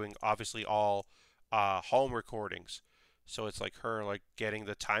 because they're doing obviously all home recordings. So it's like her like getting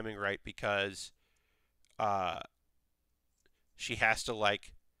the timing right because uh, she has to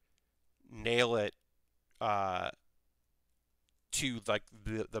like nail it uh, to like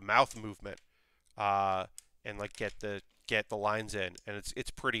the mouth movement. Uh, and like get the lines in, and it's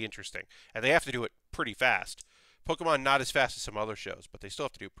pretty interesting. And they have to do it pretty fast. Pokemon not as fast as some other shows, but they still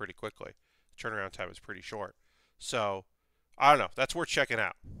have to do it pretty quickly. The turnaround time is pretty short. So I don't know. That's worth checking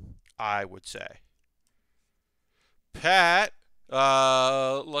out, I would say. Pat,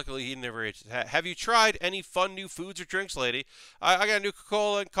 luckily he never ages. Have you tried any fun new foods or drinks, lady? I got a new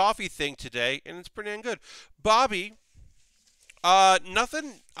Coca-Cola and coffee thing today, and it's pretty dang good. Bobby,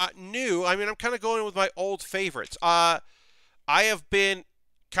 nothing new. I mean, I'm kind of going with my old favorites. I have been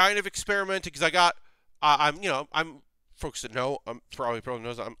kind of experimenting because I'm folks that know, probably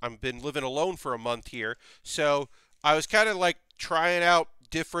knows I'm been living alone for a month here, so I was kind of like trying out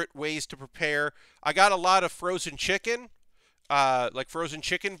different ways to prepare. I got a lot of frozen chicken, like frozen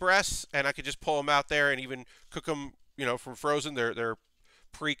chicken breasts, and I could just pull them out there and even cook them, from frozen. They're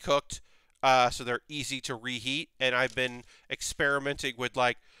pre-cooked, so they're easy to reheat. And I've been experimenting with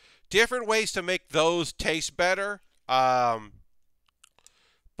like different ways to make those taste better.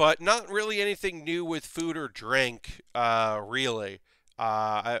 But not really anything new with food or drink, really.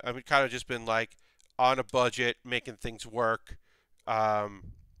 I've kind of just been like on a budget, making things work.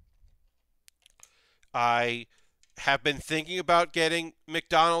 Um, I have been thinking about getting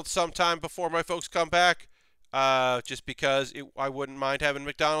McDonald's sometime before my folks come back, just because I wouldn't mind having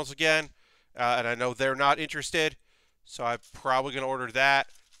McDonald's again, and I know they're not interested, so I'm probably gonna order that.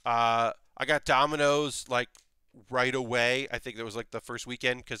 I got Domino's like right away. I think that was like the first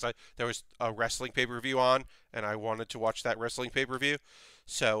weekend because there was a wrestling pay-per-view on, and I wanted to watch that wrestling pay-per-view,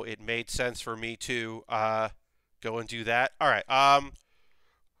 so it made sense for me to go and do that. All right.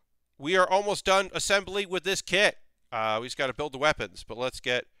 We are almost done assembly with this kit. We just got to build the weapons, but let's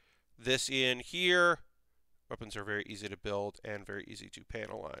get this in here. Weapons are very easy to build and very easy to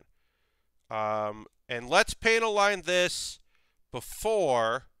panel line. And let's panel line this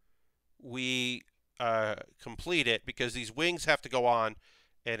before we complete it, because these wings have to go on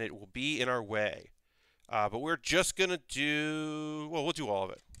and it will be in our way. But we're just going to do, well, we'll do all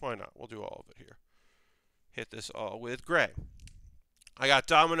of it. Why not? We'll do all of it here. Hit this all with gray. I got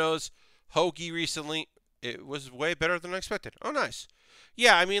Domino's hoagie recently. It was way better than I expected. Oh, nice.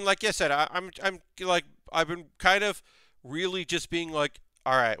 Yeah, I mean, like I said, I'm like, I've been kind of really just being like,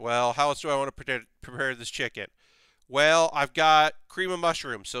 all right, well, how else do I want to prepare this chicken? Well, I've got cream of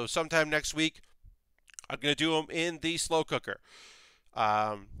mushroom, so sometime next week I'm gonna do them in the slow cooker,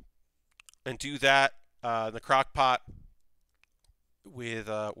 and do that in the crock pot with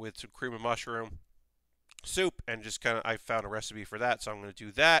some cream of mushroom soup, and just kind of I found a recipe for that, so I'm going to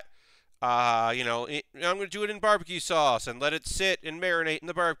do that. I'm going to do it in barbecue sauce and let it sit and marinate in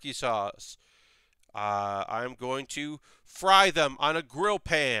the barbecue sauce. I'm going to fry them on a grill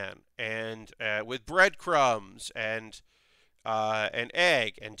pan and with breadcrumbs and an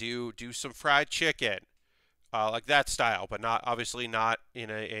egg, and do some fried chicken, like that style, but not obviously not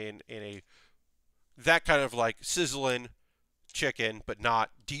in a that kind of like sizzling chicken, but not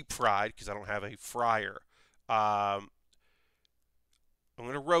deep fried because I don't have a fryer. I'm I'm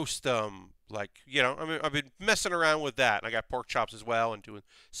going to roast them. Like, you know, I mean, I've been messing around with that. I got pork chops as well and doing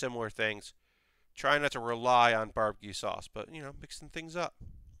similar things. Trying not to rely on barbecue sauce, but, you know, mixing things up.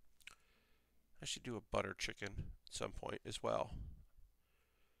 I should do a butter chicken at some point as well.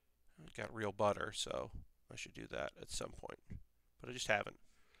 I've got real butter, so I should do that at some point. But I just haven't.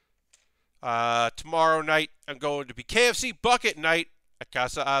 Tomorrow night, I'm going to be KFC bucket night at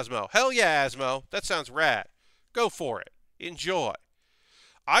Casa Osmo. Hell yeah, Osmo. That sounds rad. Go for it. Enjoy.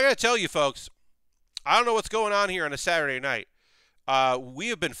 I got to tell you, folks, I don't know what's going on here on a Saturday night. We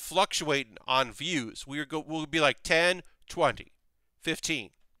have been fluctuating on views. We'll be like 10, 20, 15,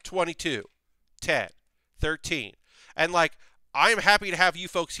 22, 10, 13. And like, I'm happy to have you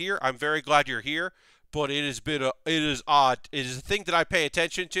folks here. I'm very glad you're here. But it is odd. It is a thing that I pay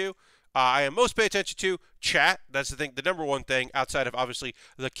attention to. I am most pay attention to chat. That's the thing, the number one thing outside of obviously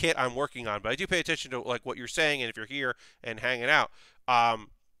the kit I'm working on. But I do pay attention to like what you're saying and if you're here and hanging out.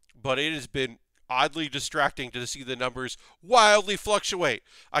 But it has been oddly distracting to see the numbers wildly fluctuate.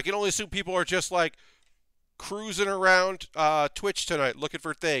 I can only assume people are just like cruising around Twitch tonight looking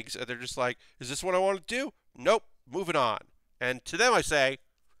for things. And they're just like, is this what I want to do? Nope. Moving on. And to them I say,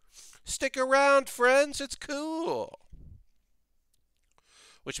 stick around, friends. It's cool.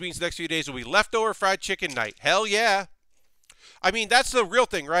 Which means the next few days will be leftover fried chicken night. Hell yeah. I mean, that's the real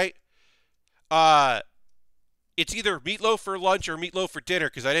thing, right? It's either meatloaf for lunch or meatloaf for dinner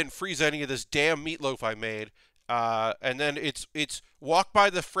because I didn't freeze any of this damn meatloaf I made. And then it's walk by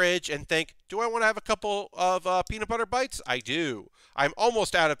the fridge and think, do I want to have a couple of peanut butter bites? I do. I'm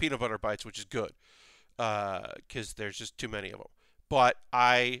almost out of peanut butter bites, which is good because there's just too many of them. But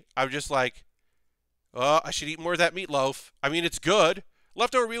I'm just like, I should eat more of that meatloaf. I mean, it's good.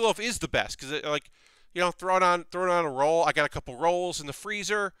 Leftover meatloaf is the best because, like, you know, throw it on a roll. I got a couple rolls in the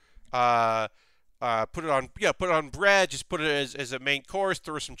freezer. Put it on bread. Just put it as a main course.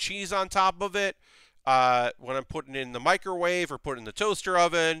 Throw some cheese on top of it. When I'm putting it in the microwave or put it in the toaster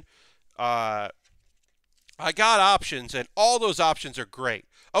oven, I got options, and all those options are great.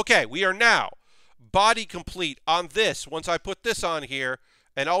 Okay, we are now body complete on this. Once I put this on here,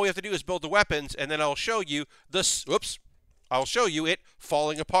 and all we have to do is build the weapons, and then I'll show you I'll show you it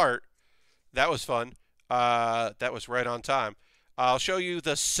falling apart. That was fun. That was right on time. I'll show you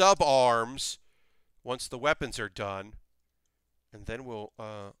the sub-arms once the weapons are done. And then we'll...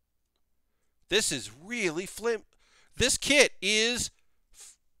 this is really This kit is...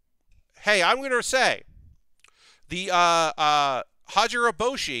 Hey, I'm going to say... The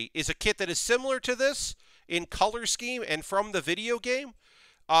Hajiraboshi is a kit that is similar to this in color scheme and from the video game.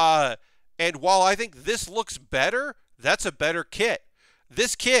 And while I think this looks better... That's a better kit.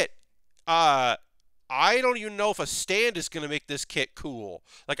 This kit, I don't even know if a stand is going to make this kit cool.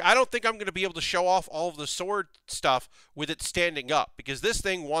 Like, I don't think I'm going to be able to show off all of the sword stuff with it standing up because this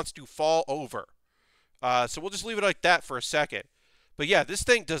thing wants to fall over. So we'll just leave it like that for a second. But yeah, this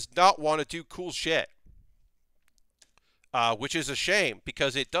thing does not want to do cool shit. Which is a shame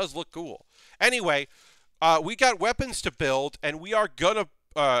because it does look cool. Anyway, we got weapons to build and we are going to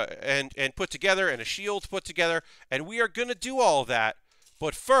and put together, and a shield put together, and we are going to do all of that.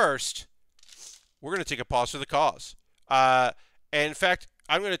 But first, we're going to take a pause for the cause. And in fact,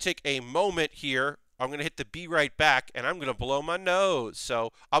 I'm going to take a moment here. I'm going to hit the be right back, and I'm going to blow my nose.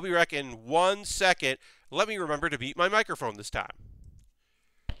 So I'll be back in 1 second. Let me remember to mute my microphone this time.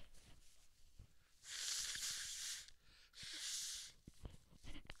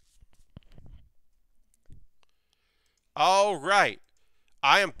 All right.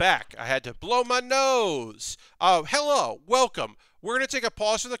 I am back. I had to blow my nose. Hello. Welcome. We're going to take a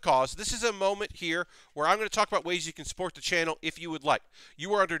pause for the cause. This is a moment here where I'm going to talk about ways you can support the channel if you would like.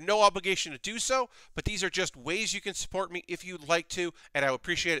 You are under no obligation to do so, but these are just ways you can support me if you'd like to, and I would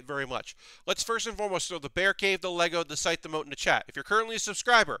appreciate it very much. Let's first and foremost throw the Bear Cave, the Lego, the site, the emote in the chat. If you're currently a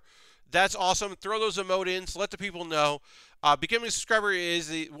subscriber, that's awesome. Throw those emote in. Let the people know. Becoming a subscriber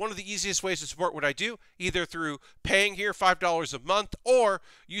is one of the easiest ways to support what I do, either through paying here $5 a month or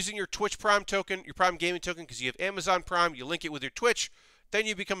using your Twitch Prime token, your Prime Gaming token, because you have Amazon Prime, you link it with your Twitch, then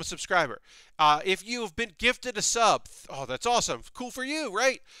you become a subscriber. If you've been gifted a sub, oh, that's awesome. Cool for you,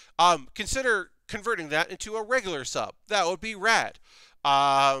 right? Consider converting that into a regular sub. That would be rad.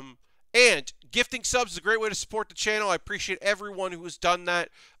 And gifting subs is a great way to support the channel. I appreciate everyone who has done that.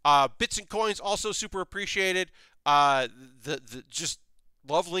 Bits and coins also super appreciated. Just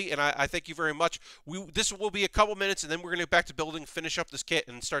lovely, and I thank you very much. This will be a couple minutes, and then we're going to get back to building, finish up this kit,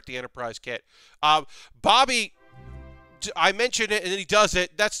 and start the Enterprise kit. Bobby, I mentioned it, and then he does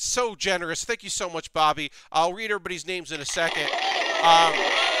it. That's so generous. Thank you so much, Bobby. I'll read everybody's names in a second.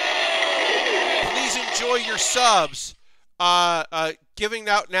 Please enjoy your subs. giving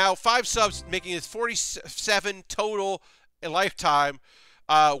out now 5 subs, making it 47 total a lifetime.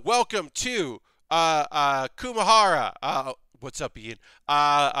 Welcome to Kumahara. What's up, Ian?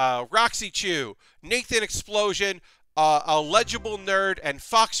 Roxy Chew, Nathan Explosion, a Legible Nerd, and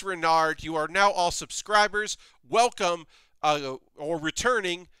Fox Renard. You are now all subscribers. Welcome, or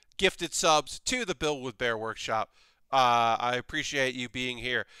returning gifted subs to the Build With Baer Workshop. I appreciate you being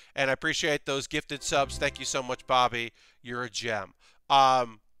here, and I appreciate those gifted subs. Thank you so much, Bobby. You're a gem. Yeah,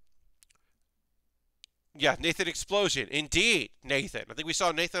 Nathan Explosion. Indeed, Nathan. I think we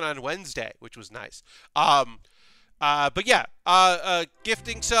saw Nathan on Wednesday, which was nice. But yeah,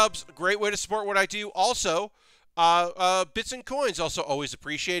 gifting subs, great way to support what I do. Also, bits and coins, also always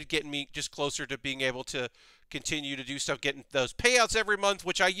appreciated, getting me just closer to being able to continue to do stuff, getting those payouts every month,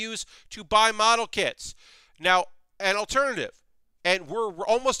 which I use to buy model kits. Now, an alternative, and we're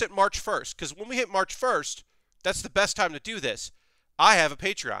almost at March 1st, because when we hit March 1st, that's the best time to do this. I have a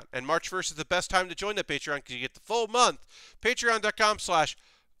Patreon, and March 1st is the best time to join the Patreon because you get the full month.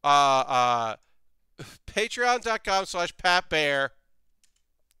 Patreon.com/PatBaer.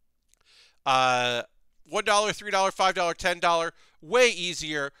 $1, $3, $5, $10. Way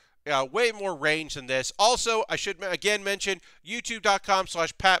easier. Way more range than this. Also, I should again mention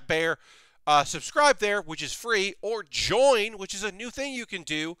youtube.com/PatBaer. Subscribe there, which is free, or join, which is a new thing you can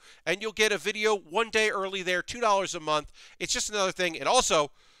do, and you'll get a video 1 day early there, $2 a month. It's just another thing. And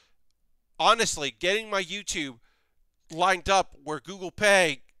also, honestly, getting my YouTube lined up where Google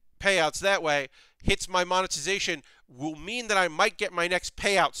Pay payouts that way hits my monetization will mean that I might get my next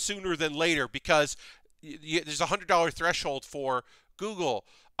payout sooner than later, because there's a $100 threshold for Google,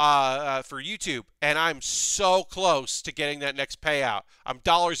 for YouTube, and I'm so close to getting that next payout. I'm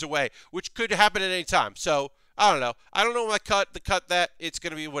dollars away, which could happen at any time. So I don't know. I don't know when the cut that it's going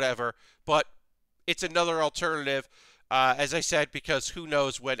to be whatever, but it's another alternative, as I said, because who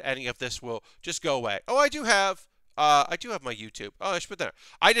knows when any of this will just go away. Oh, I do have my YouTube. Oh, I should put that.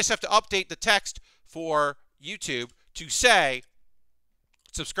 I just have to update the text for YouTube to say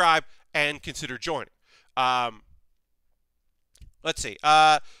subscribe and consider joining. Let's see.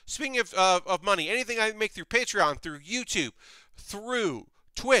 Speaking of money, anything I make through Patreon, through YouTube, through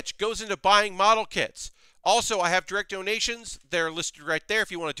Twitch goes into buying model kits. Also, I have direct donations. They're listed right there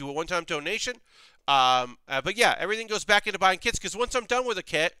if you want to do a one-time donation. But yeah, everything goes back into buying kits, because once I'm done with a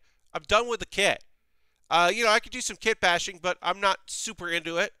kit, I'm done with the kit. You know, I could do some kit bashing, but I'm not super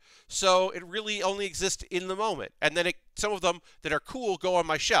into it. So it really only exists in the moment. And then some of them that are cool go on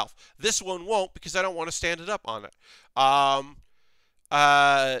my shelf. This one won't, because I don't want to stand it up on it.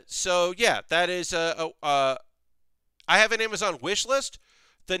 So yeah, that is I have an Amazon wish list.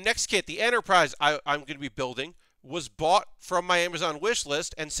 The next kit, the Enterprise I'm going to be building, was bought from my Amazon wish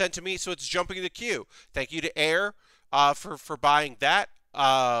list and sent to me, so it's jumping the queue. Thank you to Air for buying that.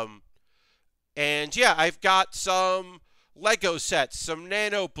 And yeah, I've got some Lego sets, some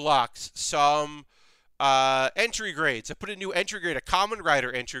nano blocks, some entry grades. I put a new entry grade, a Kamen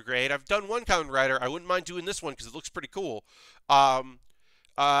Rider entry grade. I've done one Kamen Rider. I wouldn't mind doing this one because it looks pretty cool. An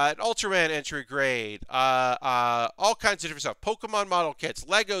Ultraman entry grade, all kinds of different stuff. Pokemon model kits,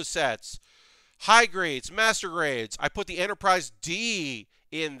 Lego sets, high grades, master grades. I put the Enterprise D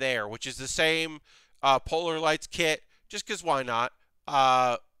in there, which is the same Polar Lights kit, just because why not?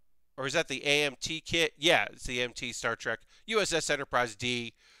 Or is that the AMT kit? Yeah, it's the AMT Star Trek USS Enterprise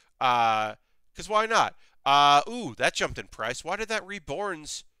D. Because why not? Ooh, that jumped in price. Why did that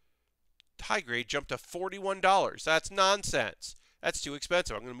Reborn's high grade jump to $41? That's nonsense. That's too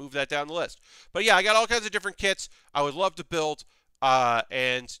expensive. I'm going to move that down the list. But yeah, I got all kinds of different kits I would love to build.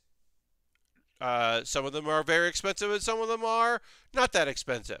 And some of them are very expensive and some of them are not that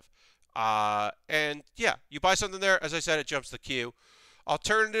expensive. And yeah, you buy something there. As I said, it jumps the queue.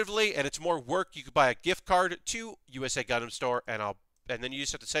 Alternatively, and it's more work, you could buy a gift card to USA Gundam Store, and then you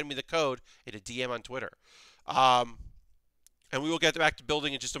just have to send me the code in a DM on Twitter. And we will get back to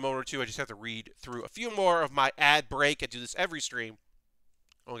building in just a moment or two. I just have to read through a few more of my ad break. I do this every stream.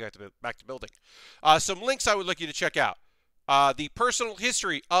 We'll get back to building. Some links I would like you to check out. The Personal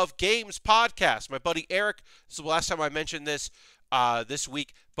History of Games podcast. My buddy Eric, this is the last time I mentioned this this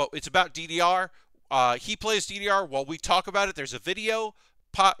week, but it's about DDR. He plays DDR while we talk about it. There's a video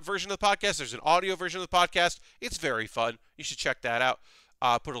version of the podcast. There's an audio version of the podcast. It's very fun. You should check that out.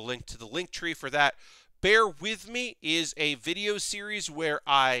 Put a link to the link tree for that. Baer With Me is a video series where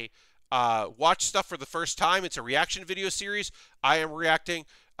I watch stuff for the first time. It's a reaction video series. I am reacting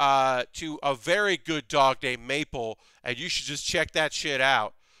to a very good dog named Maple, and you should just check that shit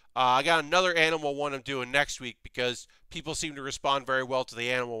out. I got another animal one I'm doing next week because people seem to respond very well to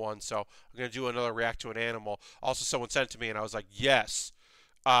the animal one, so I'm going to do another react to an animal. Also, someone sent it to me, and I was like, yes.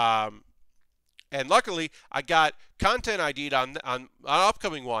 And luckily, I got content ID'd on an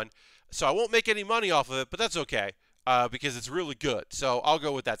upcoming one, so I won't make any money off of it, but that's okay because it's really good. So I'll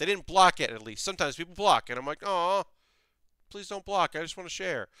go with that. They didn't block it, at least. Sometimes people block, and I'm like, oh, please don't block. I just want to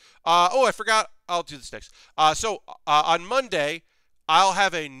share. Oh, I forgot. I'll do this next. So on Monday, I'll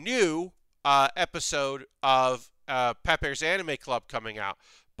have a new episode of Pat Bear's Anime Club coming out.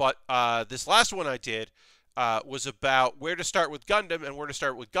 But this last one I did was about where to start with Gundam and where to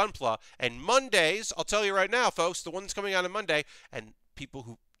start with Gunpla. And Mondays, I'll tell you right now, folks, the one that's coming out on Monday, and people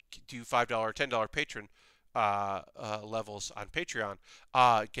who do $5 or $10 patron levels on Patreon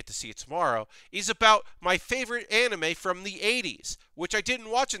get to see it tomorrow, is about my favorite anime from the 80s, which I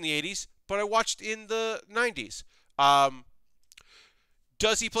didn't watch in the 80s, but I watched in the 90s.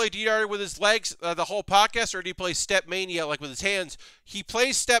 Does he play DDR with his legs the whole podcast, or do he play Step Mania like with his hands? He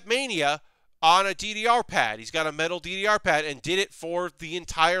plays Step Mania on a DDR pad. He's got a metal DDR pad and did it for the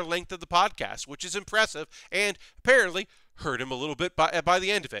entire length of the podcast, which is impressive, and apparently hurt him a little bit by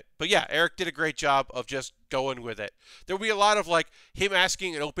the end of it. But yeah, Eric did a great job of just going with it. There will be a lot of like him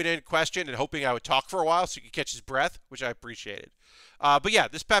asking an open-ended question and hoping I would talk for a while so he could catch his breath, which I appreciated. But yeah,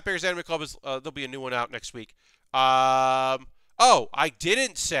 this Pat Bear's Anime Club is there'll be a new one out next week. Oh, I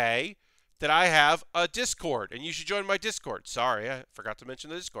didn't say that I have a Discord, and you should join my Discord. Sorry, I forgot to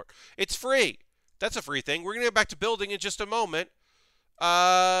mention the Discord. It's free. That's a free thing. We're going to get back to building in just a moment.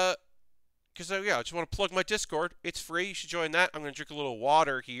 Because, yeah, I just want to plug my Discord. It's free. You should join that. I'm going to drink a little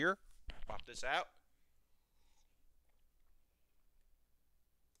water here. Pop this out.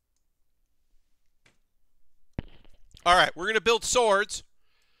 All right, we're going to build swords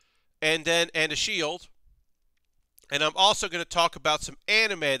and a shield. And I'm also going to talk about some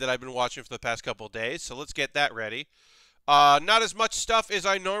anime that I've been watching for the past couple of days. So let's get that ready. Not as much stuff as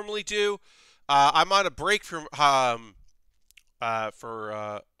I normally do. I'm on a break from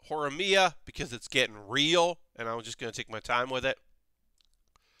Horimiya because it's getting real, and I'm just going to take my time with it.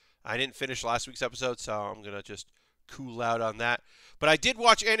 I didn't finish last week's episode, so I'm going to just cool out on that. But I did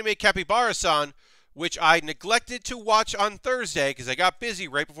watch anime KAPIBARASAN, which I neglected to watch on Thursday because I got busy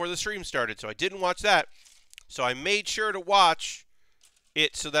right before the stream started, so I didn't watch that. So I made sure to watch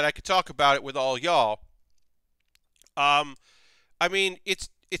it so that I could talk about it with all y'all. I mean, it's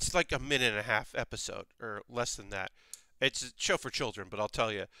like a minute and a half episode, or less than that. It's a show for children, but I'll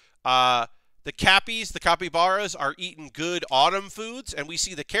tell you. The capybaras, are eating good autumn foods, and we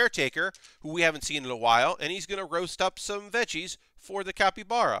see the caretaker, who we haven't seen in a while, and he's going to roast up some veggies for the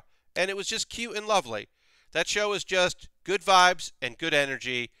capybara. And it was just cute and lovely. That show is just good vibes and good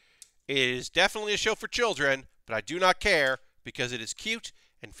energy. It is definitely a show for children, but I do not care because it is cute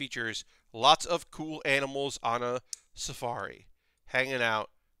and features lots of cool animals on a safari. Hanging out,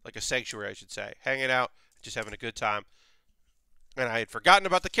 like a sanctuary, I should say. Hanging out, just having a good time. And I had forgotten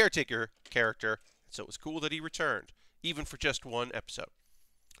about the caretaker character, so it was cool that he returned, even for just one episode.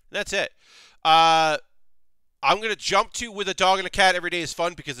 And that's it. I'm going to jump to With a Dog and a Cat Every Day is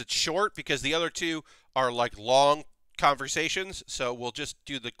Fun because it's short, because the other two are like long conversations. So we'll just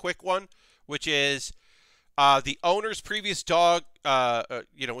do the quick one, which is the owner's previous dog,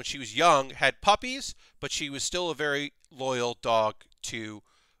 when she was young, had puppies, but she was still a very loyal dog to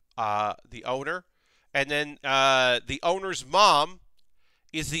the owner. And then the owner's mom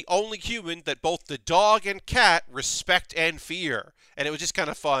is the only human that both the dog and cat respect and fear. And it was just kind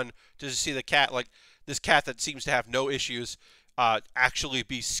of fun to see the cat, like this cat that seems to have no issues, actually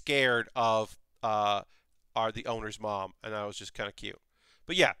be scared of the owner's mom. And that was just kind of cute.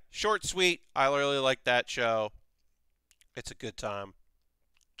 But yeah, short, sweet. I really like that show. It's a good time.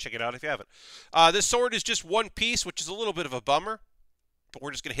 Check it out if you haven't. This sword is just one piece, which is a little bit of a bummer. But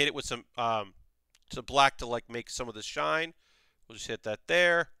we're just going to hit it with some black to like make some of this shine. We'll just hit that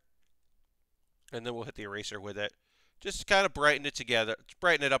there. And then we'll hit the eraser with it. Just to kind of brighten it together.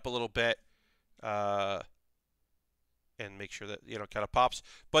 Brighten it up a little bit. And make sure that, kind of pops.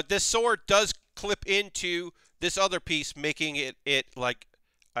 But this sword does clip into this other piece, making it like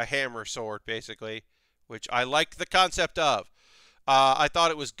a hammer sword, basically. Which I like the concept of. I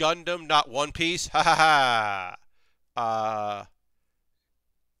thought it was Gundam, not One Piece. Ha ha ha.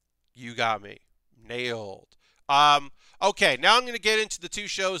 You got me. Nailed. Okay, now I'm going to get into the two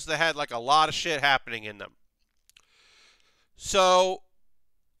shows that had like a lot of shit happening in them. So,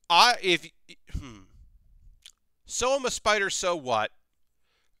 So I'm a Spider, so what?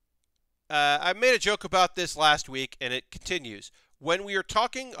 I made a joke about this last week, and it continues. When we were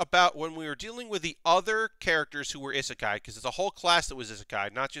dealing with the other characters who were isekai, because it's a whole class that was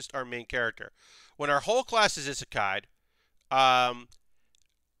isekai, not just our main character. When our whole class is isekai, I'm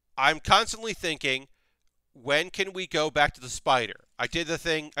constantly thinking, when can we go back to the spider? I did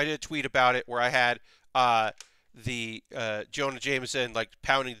a tweet about it where I had the Jonah Jameson like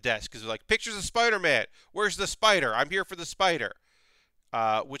pounding the desk because like, pictures of Spider-Man. Where's the spider? I'm here for the spider.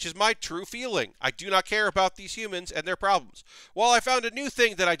 Which is my true feeling. I do not care about these humans and their problems. Well, I found a new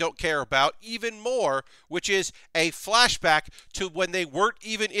thing that I don't care about even more, which is a flashback to when they weren't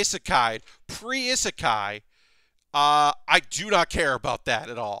even isekai, pre-isekai. I do not care about that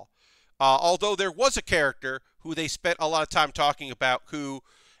at all. Although there was a character who they spent a lot of time talking about who,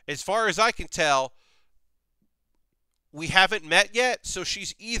 as far as I can tell, we haven't met yet. So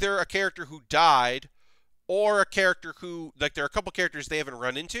she's either a character who died or a character who, like, there are a couple characters they haven't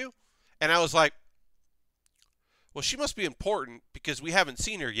run into. And I was like, well, she must be important because we haven't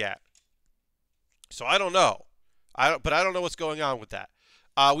seen her yet. So I don't know. But I don't know what's going on with that.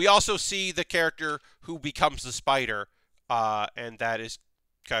 We also see the character who becomes the spider, and that is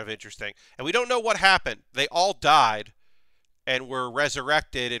kind of interesting. And we don't know what happened. They all died and were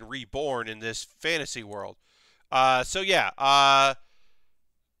resurrected and reborn in this fantasy world. So yeah,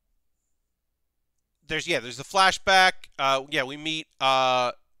 there's the flashback. We meet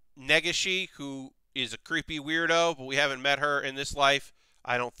Negashi, who is a creepy weirdo, but we haven't met her in this life,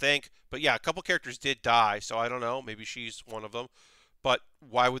 I don't think. But yeah, a couple characters did die, so I don't know. Maybe she's one of them. But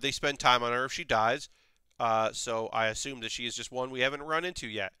why would they spend time on her if she dies? So I assume that she is just one we haven't run into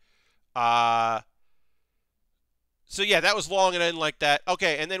yet. So yeah, that was long and I didn't like that.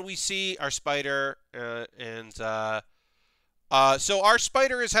 Okay, and then we see our spider, so our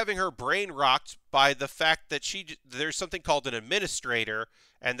spider is having her brain rocked by the fact that there's something called an administrator,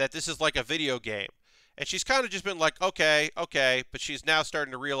 and that this is like a video game. And she's kind of just been like, okay, but she's now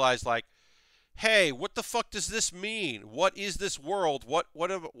starting to realize, like, hey, what the fuck does this mean? What is this world? What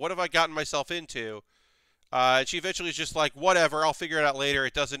have I gotten myself into? And she eventually is just like, whatever, I'll figure it out later.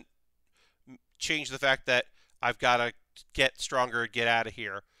 It doesn't change the fact that I've got to get stronger and get out of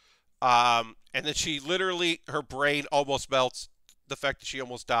here. And then she literally, her brain almost melts, the fact that she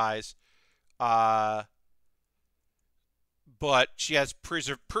almost dies. But she has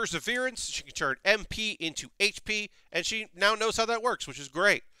perseverance. She can turn MP into HP, and she now knows how that works, which is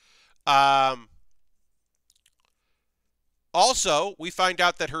great. Also, we find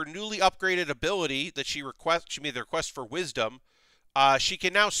out that her newly upgraded ability that she made the request for wisdom, she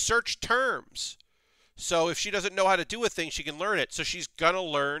can now search terms. So if she doesn't know how to do a thing, she can learn it. So she's going to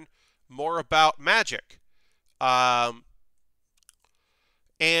learn more about magic. And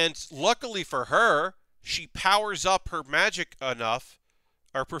luckily for her, she powers up her magic enough,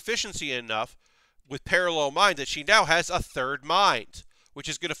 or proficiency enough, with parallel mind that she now has a third mind, which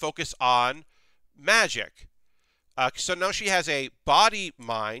is going to focus on magic. So now she has a body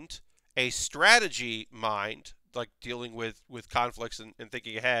mind, a strategy mind, like dealing with conflicts and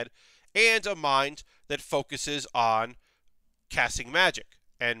thinking ahead, and a mind that focuses on casting magic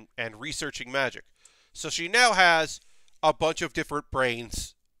and researching magic. So she now has a bunch of different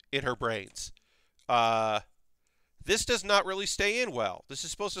brains in her brains. This does not really stay in well. This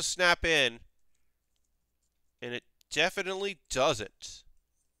is supposed to snap in, and it definitely doesn't.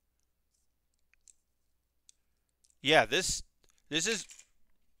 Yeah, this is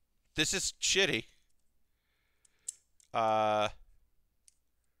shitty.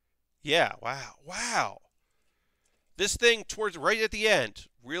 Yeah, wow. This thing towards right at the end,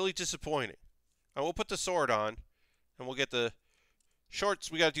 really disappointing. And we'll put the sword on, and we'll get the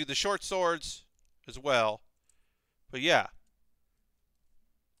shorts. We got to do the short swords as well. But yeah,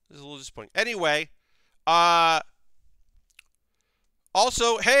 this is a little disappointing. Anyway, also,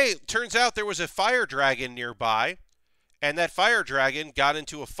 hey, turns out there was a fire dragon nearby, and that fire dragon got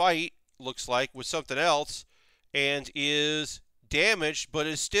into a fight, looks like, with something else, and is damaged, but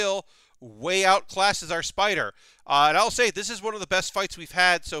is still way outclasses our spider. And I'll say, this is one of the best fights we've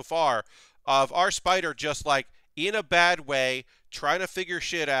had so far, of our spider just, like, in a bad way, trying to figure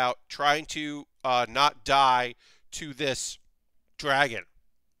shit out, trying to not die to this dragon.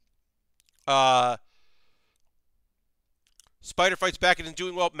 Spider fights back and is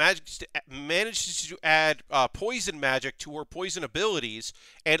doing well. Manages to add poison magic to her poison abilities.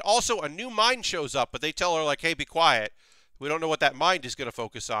 And also a new mind shows up, but they tell her, like, hey, be quiet. We don't know what that mind is going to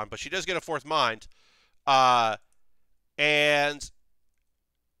focus on, but she does get a fourth mind. But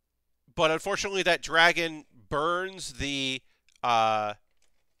unfortunately that dragon burns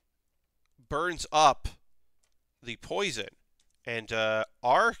up the poison. And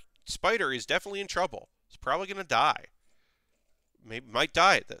our spider is definitely in trouble. It's probably going to die. Might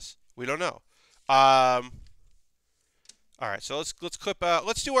die at this. We don't know. All right, so let's clip out.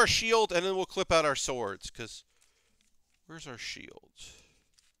 Let's do our shield, and then we'll clip out our swords, because Where's our shield?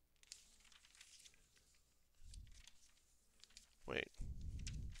 Wait.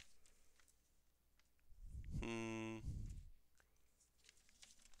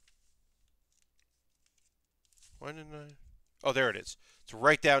 Why didn't I? Oh, there it is. It's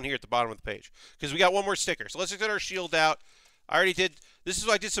right down here at the bottom of the page. Because we got one more sticker. So let's get our shield out. I already did. This is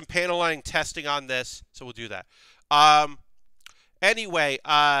why I did some panel lining testing on this. So we'll do that. Anyway,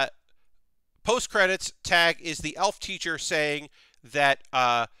 post-credits tag is the elf teacher saying that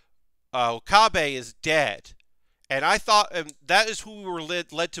Okabe is dead. And I thought that is who we were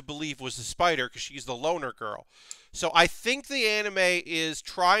led to believe was the spider, because she's the loner girl. So I think the anime is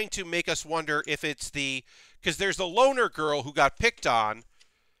trying to make us wonder if it's the... Because there's the loner girl who got picked on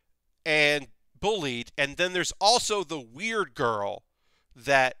and bullied, and then there's also the weird girl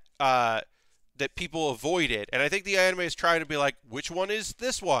that that people avoided. And I think the anime is trying to be like, which one is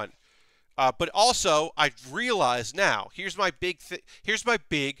this one? But also, I've realized now, here's my big...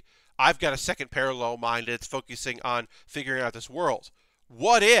 I've got a second parallel mind that's focusing on figuring out this world.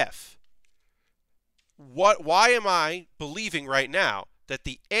 What if? Why am I believing right now that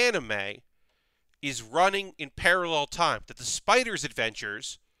the anime is running in parallel time? That the spider's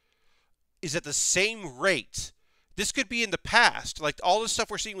adventures is at the same rate. This could be in the past. Like, all the stuff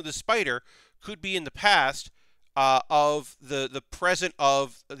we're seeing with the spider could be in the past of the present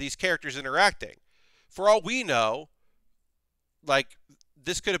of these characters interacting. For all we know, like...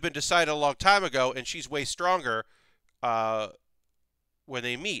 This could have been decided a long time ago, and she's way stronger when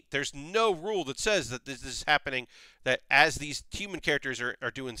they meet. There's no rule that says that this is happening, that as these human characters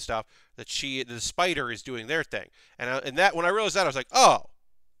are doing stuff, that the spider is doing their thing. And that when I realized that, I was like, oh,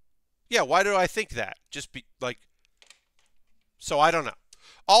 yeah, why do I think that? Just be like, so I don't know.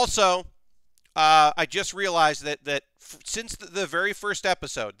 Also, I just realized that since the very first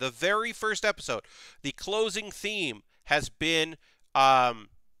episode, the closing theme has been...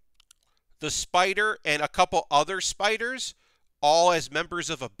 the spider and a couple other spiders, all as members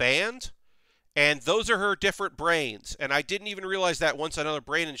of a band, and those are her different brains. And I didn't even realize that once another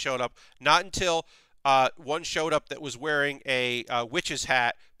brain showed up, not until one showed up that was wearing a witch's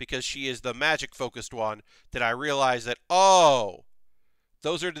hat, because she is the magic-focused one, that I realized that, oh,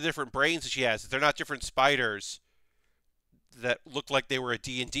 those are the different brains that she has. They're not different spiders that look like they were a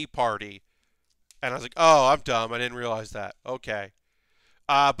D&D party. And I was like, oh, I'm dumb. I didn't realize that. Okay.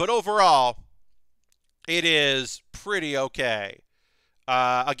 But overall, it is pretty okay.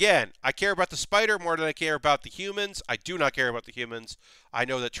 Again, I care about the spider more than I care about the humans. I do not care about the humans. I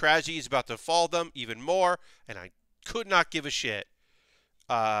know that tragedy is about to fall them even more, and I could not give a shit.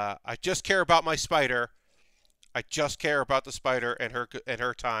 I just care about my spider. I just care about the spider and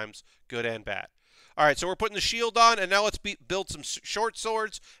her times, good and bad. All right, so we're putting the shield on, and now let's build some short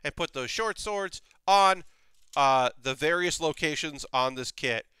swords and put those short swords on the various locations on this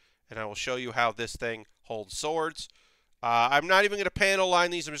kit, and I will show you how this thing holds swords. I'm not even going to panel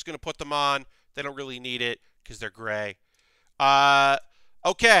line these. I'm just going to put them on. They don't really need it because they're gray.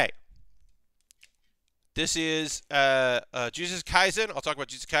 Okay. This is JUJUTSU KAISEN. I'll talk about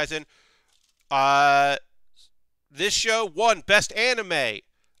JUJUTSU KAISEN. This show won Best Anime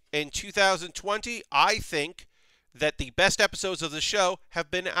in 2020. I think that the best episodes of the show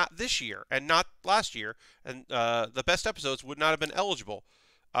have been this year and not last year, and the best episodes would not have been eligible.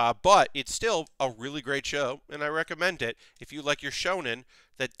 But it's still a really great show, and I recommend it if you like your shonen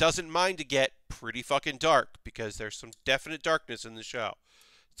that doesn't mind to get pretty fucking dark, because there's some definite darkness in the show.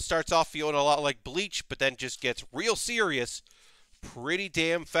 It starts off feeling a lot like Bleach, but then just gets real serious pretty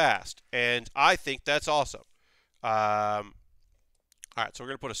damn fast, and I think that's awesome. Alright, so we're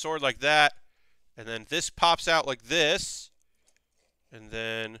going to put a sword like that. And then this pops out like this. And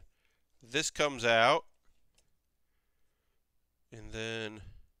then this comes out. And then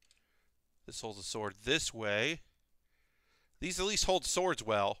this holds the sword this way. These at least hold swords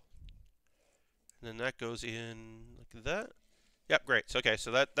well. And then that goes in like that. Yep, great. So, okay,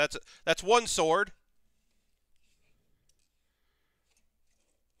 so that's one sword.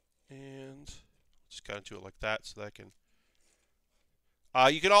 And just kind of do it like that so that I can...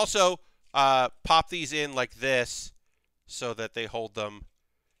 you can also pop these in like this so that they hold them,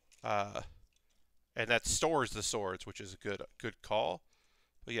 and that stores the swords, which is a good call.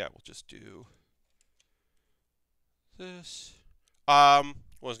 But yeah, we'll just do this. What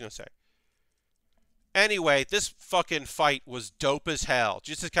was I going to say? Anyway, this fucking fight was dope as hell.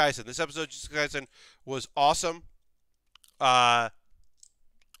 JUJUTSU KAISEN. This episode of JUJUTSU KAISEN was awesome.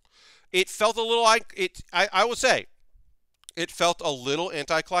 It felt a little like I will say, it felt a little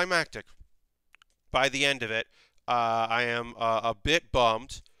anticlimactic by the end of it. I am a bit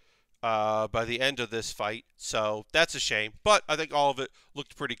bummed. by the end of this fight. So that's a shame. But I think all of it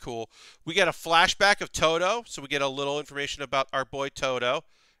looked pretty cool. We get a flashback of Todo, so we get a little information about our boy Todo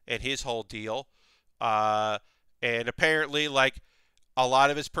and his whole deal. And apparently, like, a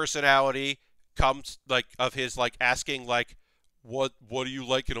lot of his personality comes, like, of his, like, asking, like, what do you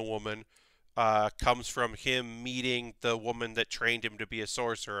like in a woman, comes from him meeting the woman that trained him to be a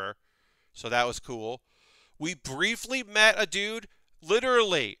sorcerer. So that was cool. We briefly met a dude.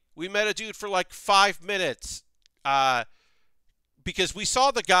 Literally, we met a dude for like 5 minutes. Because we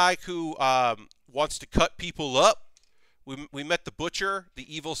saw the guy who wants to cut people up. We met the butcher,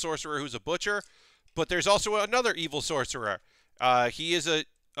 the evil sorcerer who's a butcher. But there's also another evil sorcerer. He is a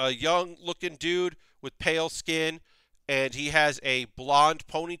young-looking dude with pale skin. And he has a blonde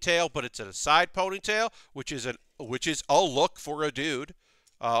ponytail, but it's a side ponytail, which is a look for a dude.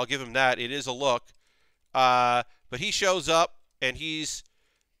 I'll give him that. It is a look. But he shows up, and he's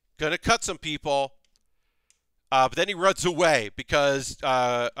going to cut some people. But then he runs away because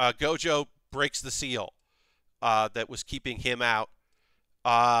Gojo breaks the seal that was keeping him out.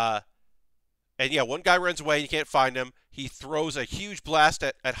 And yeah, one guy runs away, and you can't find him. He throws a huge blast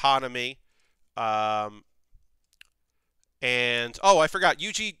at Hanami. And, oh, I forgot,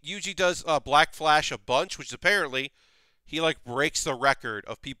 Yuji does Black Flash a bunch, which is apparently, he, like, breaks the record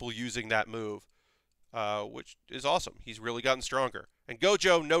of people using that move, which is awesome. He's really gotten stronger. And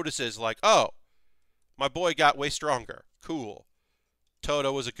Gojo notices, like, oh, my boy got way stronger. Cool.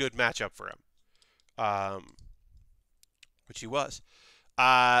 Todo was a good matchup for him, which he was.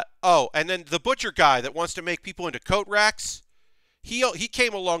 Oh, and then the butcher guy that wants to make people into coat racks, he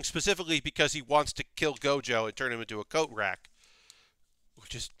came along specifically because he wants to kill Gojo and turn him into a coat rack,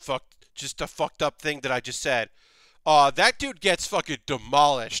 which is just a fucked up thing that I just said. That dude gets fucking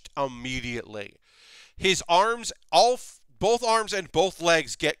demolished immediately. His arms, both arms and both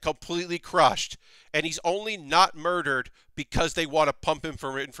legs get completely crushed, and he's only not murdered because they want to pump him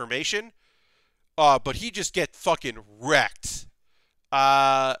for information. But he just gets fucking wrecked.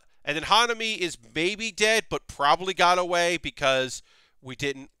 And then Hanami is maybe dead, but probably got away because we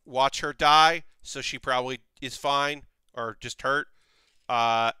didn't watch her die, so she probably is fine, or just hurt.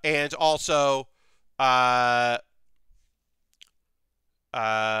 And also, Mahito,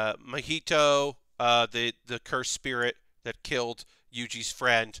 the cursed spirit that killed Yuji's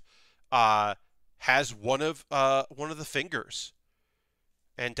friend, has one of the fingers,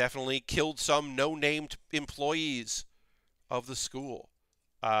 and definitely killed some no-named employees of the school.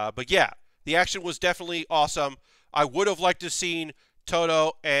 But yeah, the action was definitely awesome. I would have liked to have seen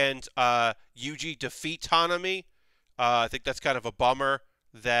Todo and Yuji defeat Hanami. I think that's kind of a bummer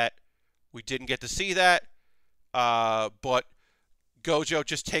that we didn't get to see that. But Gojo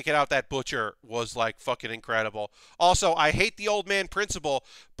just taking out that butcher was like fucking incredible. Also, I hate the old man principal,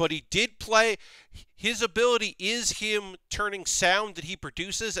 but he did play. His ability is him turning sound that he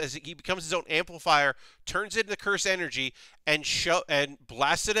produces as he becomes his own amplifier, turns it into cursed energy, and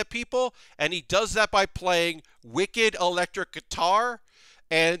blasts it at people. And he does that by playing wicked electric guitar.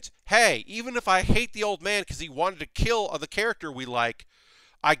 And hey, even if I hate the old man because he wanted to kill the character we like,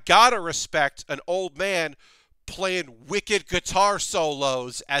 I gotta respect an old man playing wicked guitar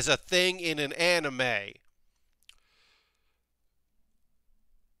solos as a thing in an anime.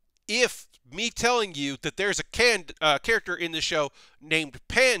 If me telling you that there's a character in the show named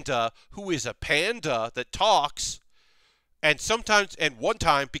Panda who is a panda that talks and one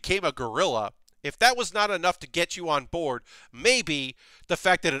time became a gorilla, if that was not enough to get you on board, maybe the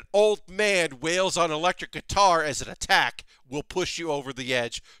fact that an old man wails on electric guitar as an attack will push you over the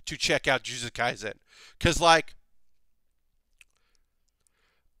edge to check out Jujutsu Kaisen. Because, like,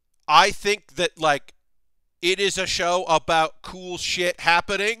 I think that, like, it is a show about cool shit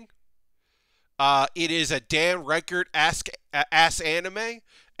happening. It is a Dan Reichert-ass anime,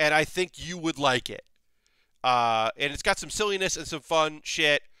 and I think you would like it. And it's got some silliness and some fun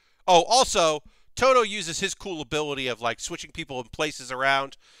shit. Oh, also, Todo uses his cool ability of, like, switching people in places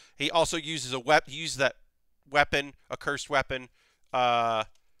around. He also uses he uses that weapon, a cursed weapon. And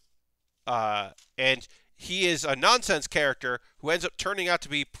he is a nonsense character who ends up turning out to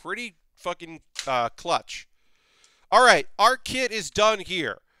be pretty fucking clutch. All right, our kit is done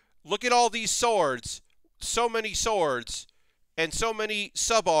here. Look at all these swords. So many swords. And so many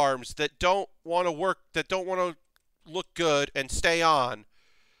sub-arms that don't want to work, that don't want to look good and stay on.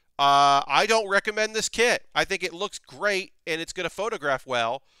 I don't recommend this kit. I think it looks great and it's going to photograph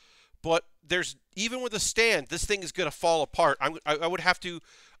well. But even with a stand, this thing is going to fall apart. I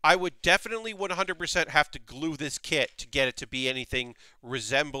would definitely 100% have to glue this kit to get it to be anything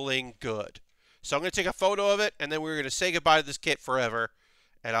resembling good. So I'm going to take a photo of it, and then we're going to say goodbye to this kit forever.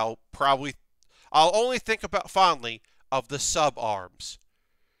 and I'll only think about fondly of the sub arms.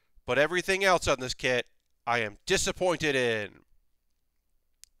 But everything else on this kit, I am disappointed in.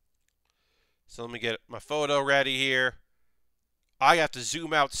 So let me get my photo ready here. I have to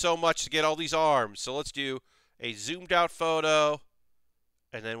zoom out so much to get all these arms. So let's do a zoomed out photo,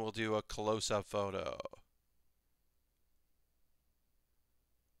 and then we'll do a close-up photo.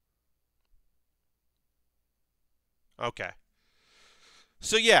 Okay.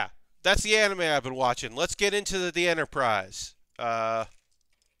 So yeah, that's the anime I've been watching. Let's get into the Enterprise.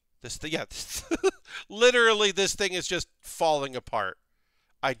 Literally this thing is just falling apart.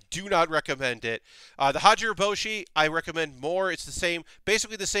 I do not recommend it. The Hajiraboshi, I recommend more. It's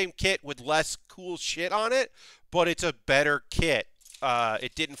basically the same kit with less cool shit on it, but it's a better kit.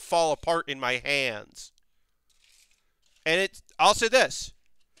 It didn't fall apart in my hands. And I'll say this.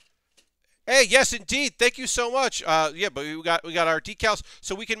 Hey, yes, indeed. Thank you so much. Yeah, but we got our decals,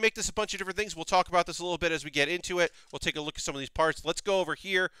 so we can make this a bunch of different things. We'll talk about this a little bit as we get into it. We'll take a look at some of these parts. Let's go over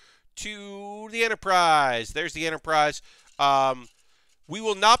here to the Enterprise. There's the Enterprise. We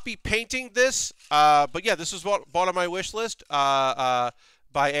will not be painting this, but yeah, this was bought on my wish list by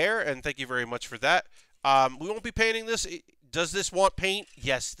Air, and thank you very much for that. We won't be painting this. Does this want paint?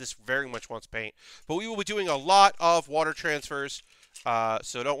 Yes, this very much wants paint. But we will be doing a lot of water transfers,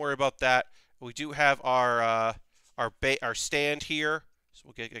 so don't worry about that. We do have our stand here, so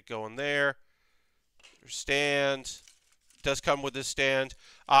we'll get going there. Our stand does come with this stand.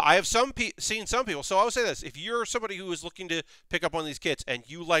 I have seen some people, so I would say this. If you're somebody who is looking to pick up one of these kits and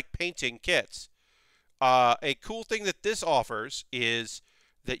you like painting kits, a cool thing that this offers is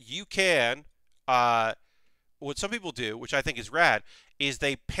that you can, what some people do, which I think is rad, is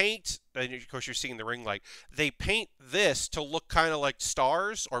they paint, and of course you're seeing the ring light, they paint this to look kind of like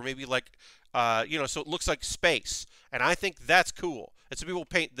stars, or maybe like, so it looks like space. And I think that's cool. And some people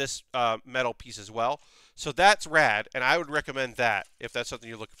paint this metal piece as well. So that's rad, and I would recommend that if that's something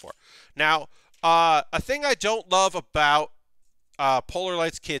you're looking for. Now, a thing I don't love about Polar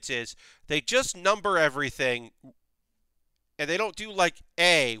Lights kits is they just number everything, and they don't do like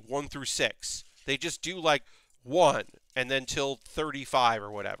A, 1 through 6. They just do like 1, and then till 35 or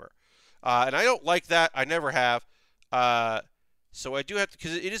whatever. And I don't like that. I never have. So I do have to,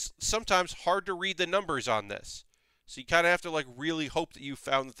 because it is sometimes hard to read the numbers on this. So you kind of have to like really hope that you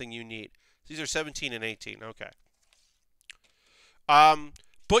found the thing you need. These are 17 and 18. Okay.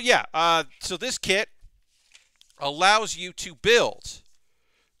 But yeah, so this kit allows you to build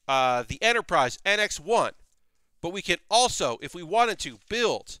the Enterprise NX-01. But we can also, if we wanted to,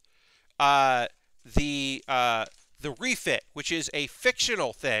 build the refit, which is a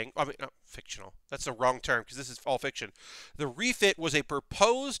fictional thing. I mean, not fictional. That's the wrong term because this is all fiction. The refit was a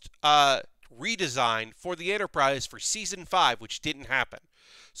proposed redesign for the Enterprise for Season 5, which didn't happen.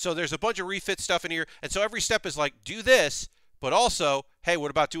 So there's a bunch of refit stuff in here. And so every step is like, do this, but also, hey,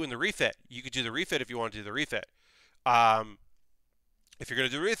 what about doing the refit? You could do the refit if you want to do the refit. If you're going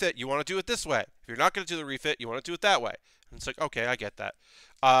to do the refit, you want to do it this way. If you're not going to do the refit, you want to do it that way. And it's like, okay, I get that.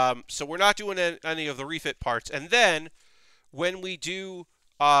 So we're not doing any of the refit parts. And then when we do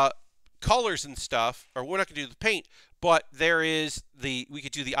colors and stuff, or we're not going to do the paint, but there is we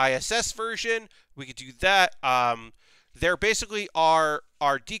could do the ISS version. We could do that. There basically are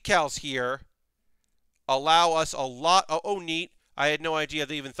our decals here allow us a lot. Oh, neat. I had no idea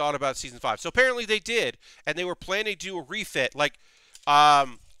they even thought about Season 5. So apparently they did, and they were planning to do a refit. Like,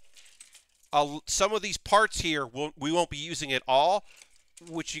 some of these parts here, we won't be using at all,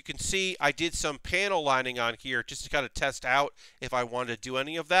 which you can see I did some panel lining on here just to kind of test out if I wanted to do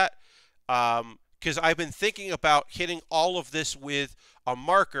any of that. Because I've been thinking about hitting all of this with a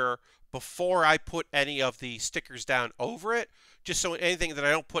marker before I put any of the stickers down over it, just so anything that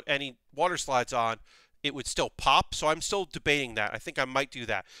I don't put any water slides on, it would still pop. So I'm still debating that. I think I might do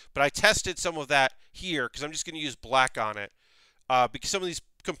that. But I tested some of that here because I'm just going to use black on it because some of these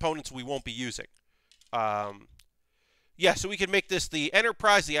components we won't be using. Yeah, so we can make this the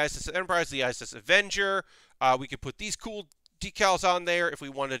Enterprise, the ISS Enterprise, the ISS Avenger. We could put these cool decals on there if we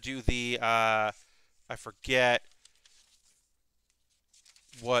want to do the, I forget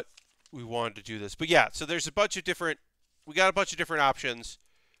what we wanted to do this. But yeah, so there's a bunch of different, we got a bunch of different options.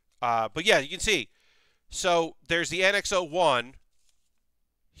 But yeah, you can see. So there's the NX-01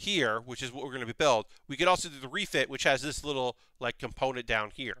 here, which is what we're going to be build. We could also do the refit, which has this little like component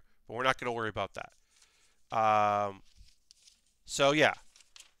down here, but we're not going to worry about that. So yeah,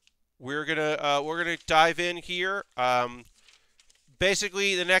 we're gonna dive in here.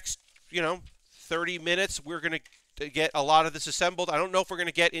 Basically, the next 30 minutes, we're gonna get a lot of this assembled. I don't know if we're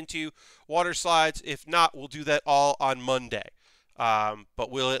gonna get into water slides. If not, we'll do that all on Monday. but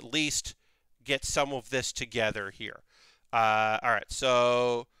we'll at least get some of this together here. All right,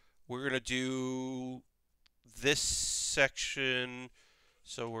 so we're going to do this section.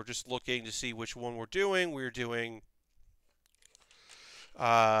 So we're just looking to see which one we're doing. We're doing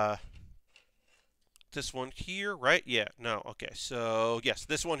this one here, right? Yeah, no, okay. So, yes,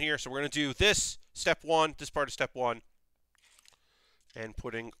 this one here. So we're going to do this, step 1, this part of step 1, and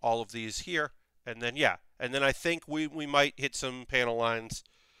putting all of these here. And then, yeah, and then I think we might hit some panel lines.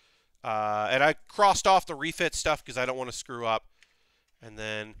 And I crossed off the refit stuff because I don't want to screw up. And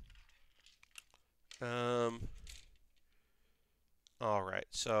then, all right,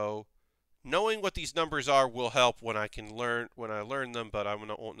 so knowing what these numbers are will help when I learn them, but I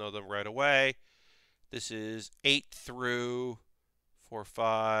won't know them right away. This is 8 through 4,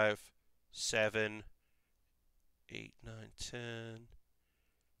 5, 7, 8, 9, 10,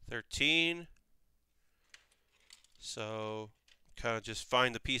 13. So kind of just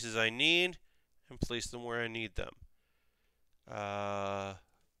find the pieces I need and place them where I need them.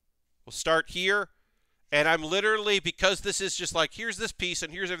 We'll start here. And I'm literally, because this is just like, here's this piece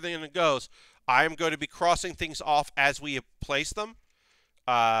and here's everything that goes, I'm going to be crossing things off as we place them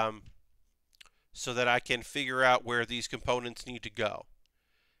so that I can figure out where these components need to go.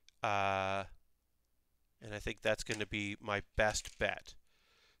 And I think that's going to be my best bet.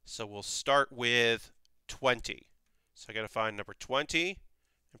 So we'll start with 20. So I got to find number 20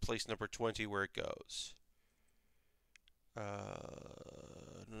 and place number 20 where it goes.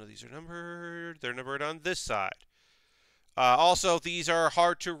 None of these are numbered. They're numbered on this side. Also, these are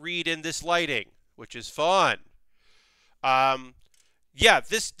hard to read in this lighting, which is fun. Yeah,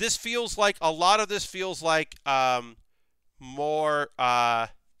 this feels like, a lot of this feels like more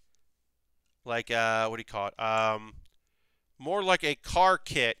like what do you call it? More like a car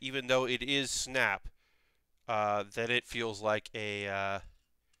kit, even though it is snap, than it feels like a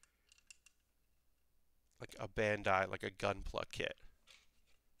Bandai, like a Gunpla kit.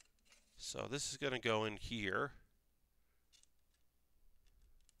 So this is going to go in here.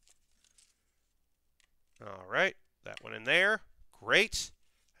 All right, that went in there. Great.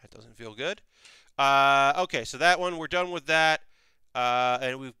 That doesn't feel good. Okay, so that one, we're done with that.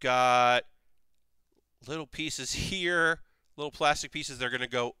 And we've got little pieces here, little plastic pieces that are going to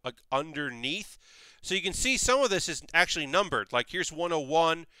go underneath. So you can see some of this is actually numbered. Like here's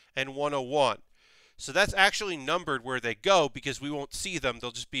 101 and 101. So that's actually numbered where they go because we won't see them.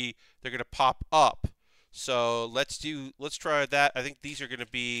 They're going to pop up. So let's try that. I think these are going to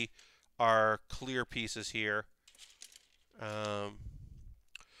be our clear pieces here.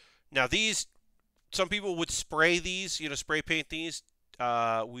 Now these, some people would spray these, spray paint these.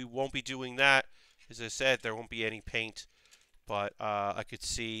 We won't be doing that. As I said, there won't be any paint, but I could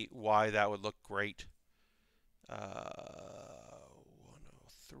see why that would look great.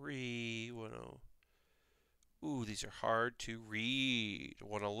 103, 10. Ooh, these are hard to read.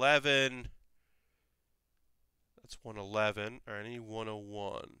 111. That's 111. All right, I need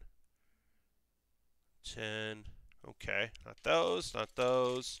 101. 10. Okay, not those, not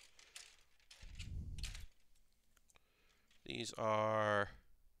those. These are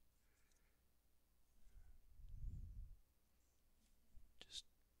just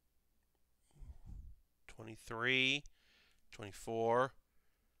 23, 24.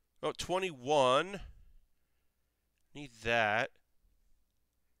 Oh, 21. Need that.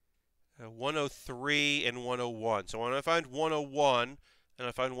 103 and 101. So when I find 101 and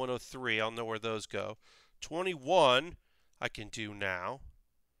I find 103, I'll know where those go. 21 I can do now.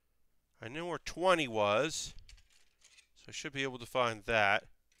 I knew where 20 was, so I should be able to find that.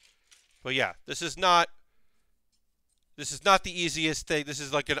 But yeah, this is not the easiest thing. This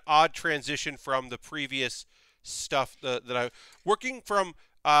is like an odd transition from the previous stuff that I working from.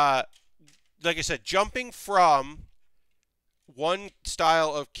 Like I said, jumping from one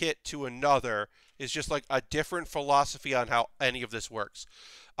style of kit to another is just like a different philosophy on how any of this works.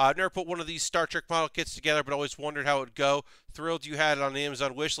 I've never put one of these Star Trek model kits together, but always wondered how it would go. Thrilled you had it on the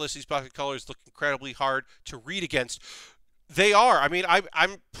Amazon wish list. These pocket colors look incredibly hard to read against. They are. I mean,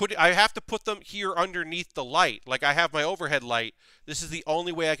 I have to put them here underneath the light. Like I have my overhead light. This is the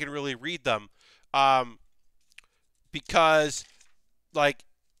only way I can really read them, because, like,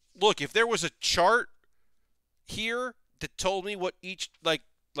 look, if there was a chart here that told me what each like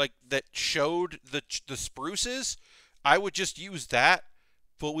that showed the spruces, I would just use that.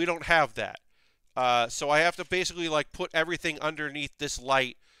 But we don't have that. So I have to basically like put everything underneath this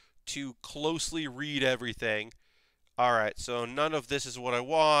light to closely read everything. All right, so none of this is what I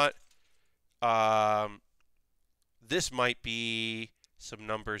want. This might be some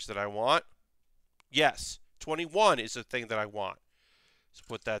numbers that I want. Yes, 21 is the thing that I want. So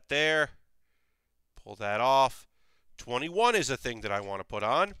put that there. Pull that off. 21 is a thing that I want to put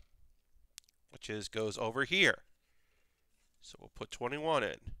on, which goes over here. So we'll put 21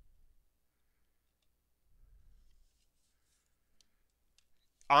 in.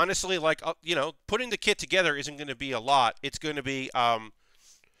 Honestly, like, putting the kit together isn't going to be a lot. It's going to be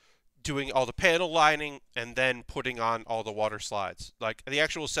doing all the panel lining and then putting on all the water slides. Like, the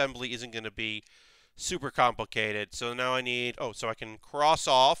actual assembly isn't going to be super complicated. So now I need, so I can cross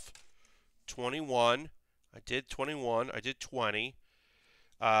off 21. I did 21. I did 20.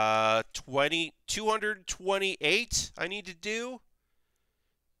 228 I need to do,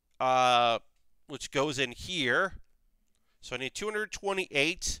 which goes in here. So I need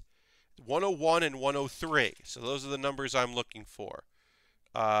 228, 101, and 103. So those are the numbers I'm looking for.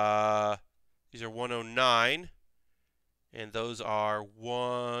 These are 109, and those are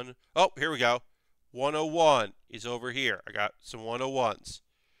here we go. 101 is over here. I got some 101s.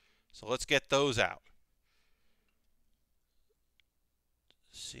 So let's get those out.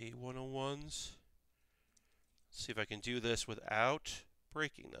 See, 101s. Let's see if I can do this without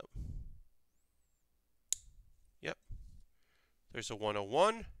breaking them. Yep. There's a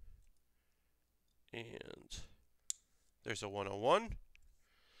 101. And there's a 101.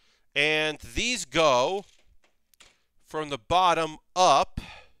 And these go from the bottom up,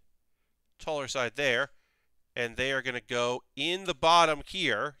 taller side there, and they are going to go in the bottom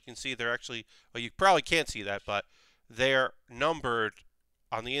here. You can see they're actually, well, you probably can't see that, but they're numbered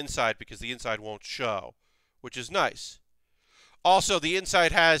on the inside because the inside won't show, which is nice. Also, the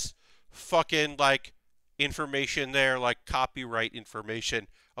inside has fucking, like, information there, like copyright information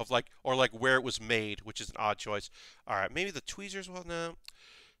of, like, or like where it was made, which is an odd choice. All right, maybe the tweezers, well, no.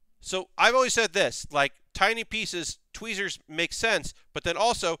 So I've always said this, like, tiny pieces, tweezers make sense, but then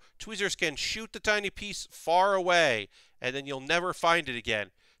also tweezers can shoot the tiny piece far away, and then you'll never find it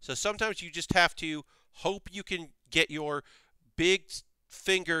again. So sometimes you just have to hope you can get your big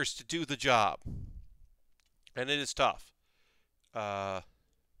fingers to do the job. And it is tough. Yeah.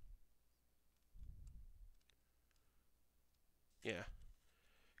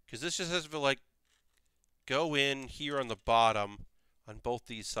 Because this just has to, like, go in here on the bottom on both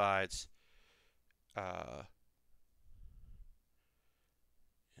these sides. And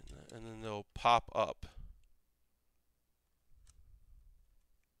then they'll pop up.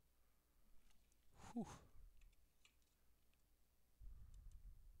 Whew.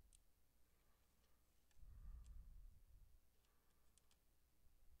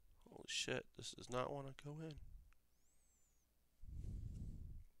 Holy shit, this does not want to go in.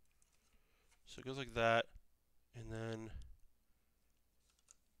 So it goes like that, and then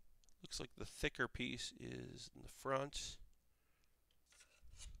looks like the thicker piece is in the front.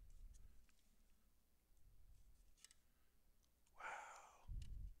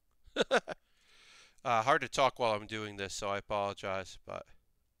 Wow. Hard to talk while I'm doing this, so I apologize, but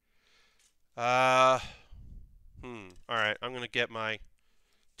all right, I'm gonna get my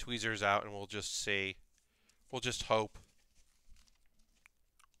tweezers out and we'll just see. We'll just hope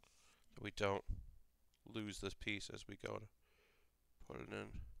that we don't lose this piece as we go to put it in.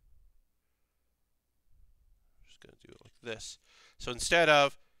 Just gonna do it like this. So instead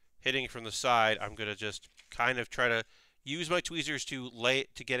of hitting it from the side, I'm gonna just kind of try to use my tweezers to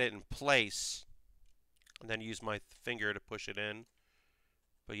get it in place, and then use my finger to push it in.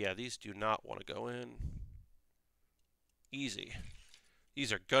 But yeah, these do not want to go in. Easy.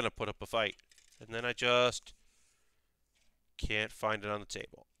 These are gonna put up a fight. And then I just can't find it on the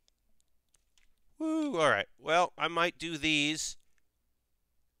table. Woo, alright. Well, I might do these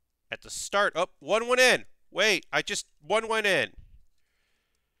at the start. Oh, one went in. Wait, one went in.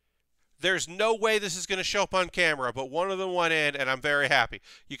 There's no way this is going to show up on camera, but one of them went in, and I'm very happy.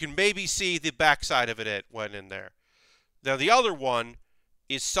 You can maybe see the backside of it went in there. Now, the other one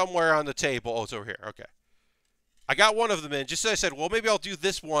is somewhere on the table. Oh, it's over here. Okay. I got one of them in. Just as I said, well, maybe I'll do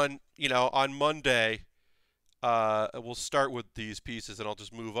this one, on Monday. We'll start with these pieces, and I'll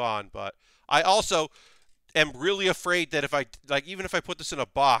just move on. But I also am really afraid that even if I put this in a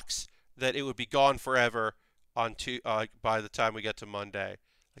box, that it would be gone forever by the time we get to Monday.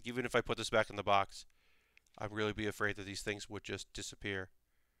 Like, even if I put this back in the box, I'd really be afraid that these things would just disappear.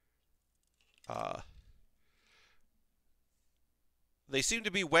 They seem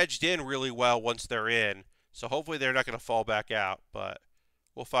to be wedged in really well once they're in, so hopefully they're not going to fall back out, but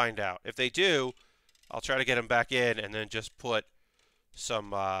we'll find out. If they do, I'll try to get them back in and then just put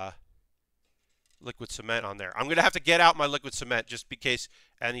some liquid cement on there. I'm going to have to get out my liquid cement just in case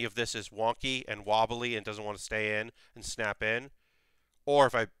any of this is wonky and wobbly and doesn't want to stay in and snap in. Or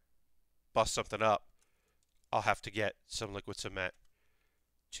if I bust something up, I'll have to get some liquid cement.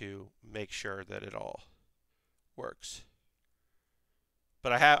 to make sure that it all works.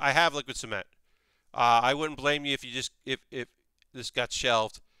 But I have liquid cement. I wouldn't blame you if you just if this got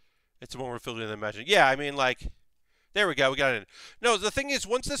shelved. It's more filled in than imagined. Yeah, I mean, like, there we go. We got it in. No, the thing is,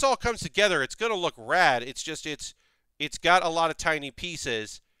 once this all comes together, it's gonna look rad. It's just it's got a lot of tiny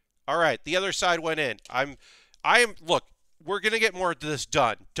pieces. All right, the other side went in. I am. Look, we're gonna get more of this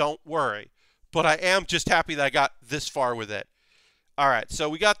done. Don't worry. But I am just happy that I got this far with it. All right, so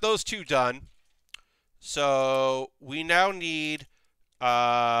we got those two done. So we now need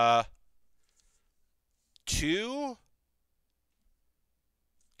two.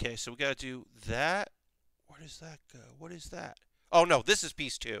 Okay, so we got to do that. Where does that go? What is that? Oh, no, this is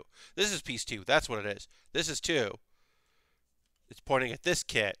piece 2. This is piece 2. That's what it is. This is 2. It's pointing at this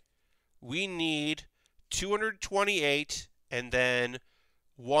kit. We need 228, and then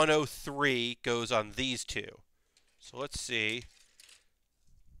 103 goes on these two. So let's see.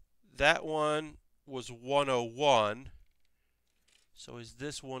 That one was 101. So is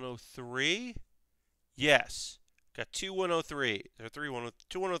this 103? Yes. Got two 103. There are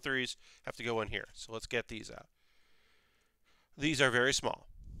two 103s have to go in here. So let's get these out. These are very small.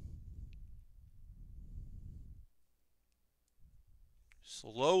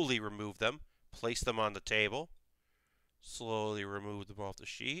 Slowly remove them. Place them on the table. Slowly remove them off the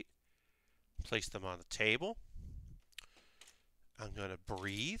sheet. Place them on the table. I'm going to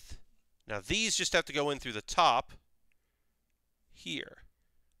breathe. Now these just have to go in through the top here.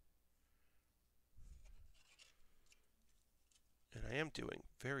 And I am doing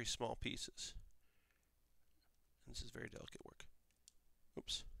very small pieces. This is very delicate work.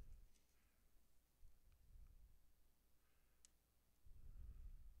 Oops.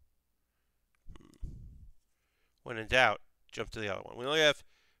 When in doubt, jump to the other one. We only have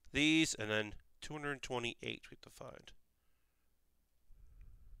these and then 228 we have to find.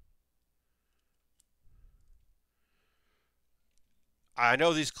 I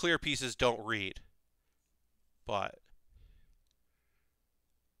know these clear pieces don't read, but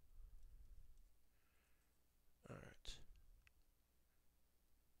all right.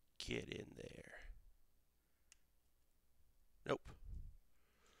 Get in there. Nope.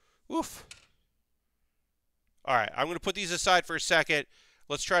 Oof. All right, I'm going to put these aside for a second.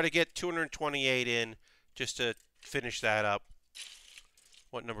 Let's try to get 228 in just to finish that up.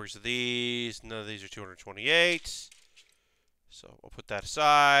 What numbers are these? None of these are 228. So we'll put that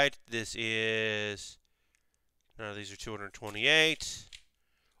aside. This is, none of these are 228.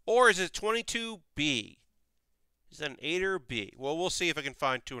 Or is it 22B? Is that an 8 or a B? Well, we'll see if I can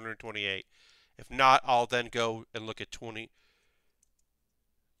find 228. If not, I'll then go and look at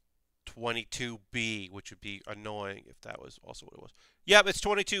 22B, which would be annoying if that was also what it was. Yep, it's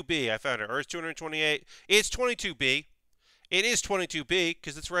 22B. I found it. Or it's 228. It's 22B. It is 22B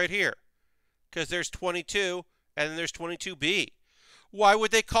because it's right here. Because there's 22 and then there's 22B. Why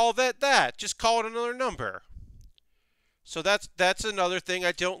would they call that? Just call it another number. So that's another thing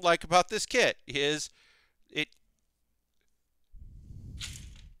I don't like about this kit is it.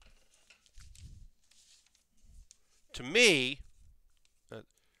 To me,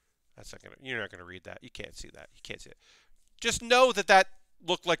 that's not gonna. You're not gonna read that. You can't see that. You can't see it. Just know that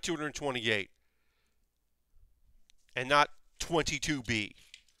looked like 228, and not 22B.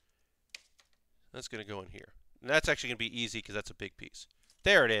 That's gonna go in here. And that's actually going to be easy because that's a big piece.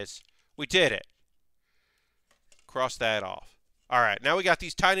 There it is. We did it. Cross that off. All right, now we got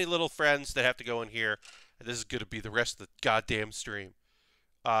these tiny little friends that have to go in here. And this is going to be the rest of the goddamn stream.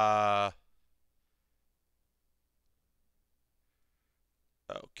 Okay.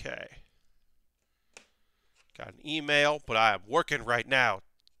 Got an email, but I am working right now.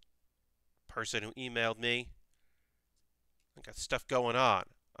 Person who emailed me. I got stuff going on.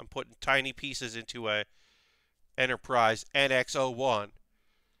 I'm putting tiny pieces into a Enterprise NX-01,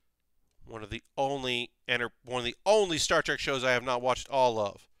 one of the only Star Trek shows I have not watched all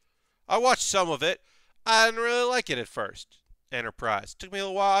of. I watched some of it. I didn't really like it at first. Enterprise. It took me a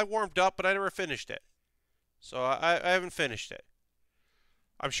little while. I warmed up, but I never finished it. So I haven't finished it.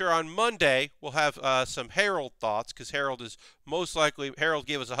 I'm sure on Monday we'll have some Harold thoughts because Harold is most likely Harold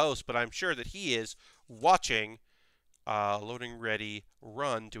gave us a host, but I'm sure that he is watching Loading Ready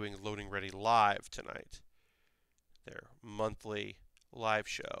Run doing Loading Ready Live tonight. Their monthly live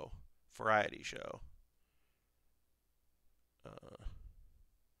show, variety show.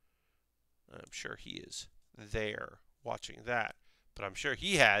 I'm sure he is there watching that. But I'm sure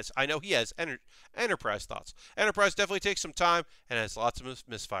he has, I know he has Enterprise thoughts. Enterprise definitely takes some time and has lots of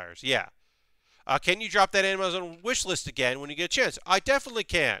misfires. Yeah. Can you drop that Amazon wish list again when you get a chance? I definitely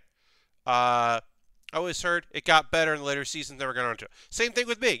can. I always heard it got better in the later seasons. Never got onto it. Same thing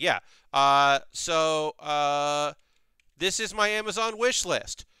with me. Yeah. This is my Amazon wish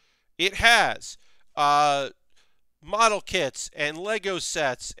list. It has model kits and Lego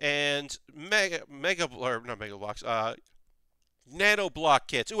sets and mega blocks, nano block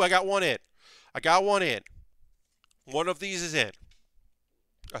kits. Ooh, I got one in. I got one in. One of these is in.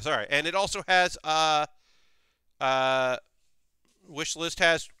 Oh, sorry, and it also has uh, wish list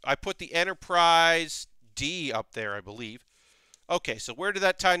has. I put the Enterprise D up there, I believe. Okay, so where did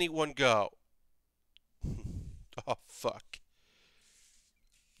that tiny one go? Oh fuck.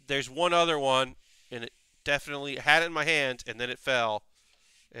 There's one other one, and it definitely had it in my hand, and then it fell,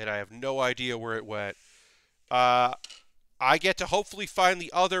 and I have no idea where it went. I get to hopefully find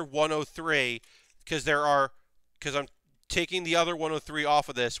the other 103 because I'm taking the other 103 off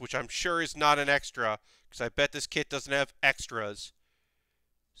of this, which I'm sure is not an extra because I bet this kit doesn't have extras.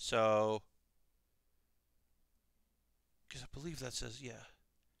 So, because I believe that says, yeah.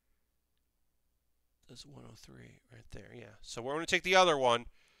 That's 103 right there, yeah. So we're going to take the other one,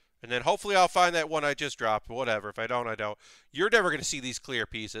 and then hopefully I'll find that one I just dropped. Whatever. If I don't, I don't. You're never going to see these clear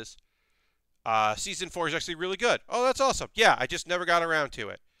pieces. Season 4 is actually really good. Oh, that's awesome. Yeah, I just never got around to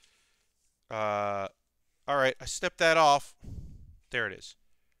it. All right, I snipped that off. There it is.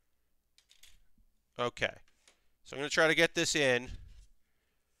 Okay. So I'm going to try to get this in,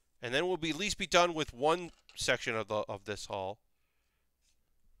 and then we'll at least be done with one section of this haul.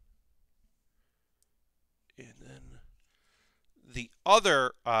 And then the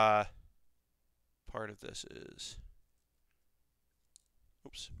other part of this is,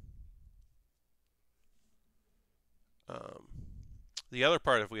 oops. The other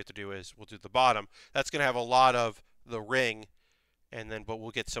part we have to do is we'll do the bottom. That's going to have a lot of the ring, and then but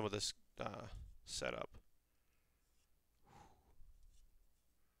we'll get some of this set up.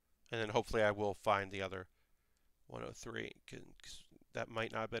 And then hopefully I will find the other 103, because that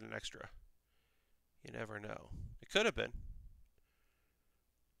might not have been an extra. You never know. It could have been.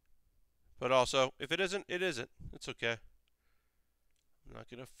 But also, if it isn't, it isn't. It's okay. I'm not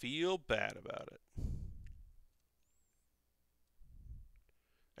going to feel bad about it.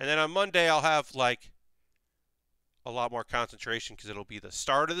 And then on Monday, I'll have like a lot more concentration because it'll be the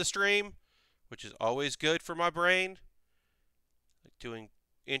start of the stream, which is always good for my brain. Like doing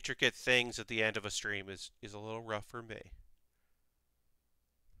intricate things at the end of a stream is a little rough for me.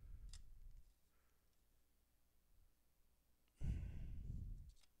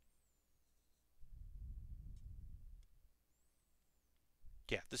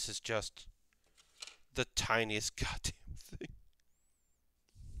 Yeah, this is just the tiniest goddamn thing.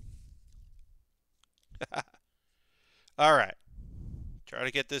 All right. Try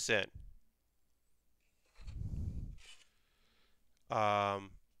to get this in. Have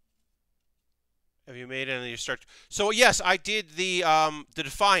you made any of your start? So yes, I did the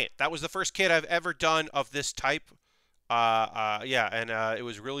Defiant. That was the first kit I've ever done of this type. Yeah, and it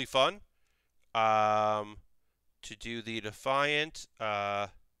was really fun. To do the Defiant. That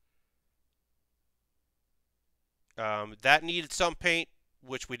needed some paint,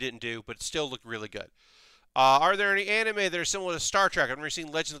 which we didn't do, but it still looked really good. Are there any anime that are similar to Star Trek? I've never seen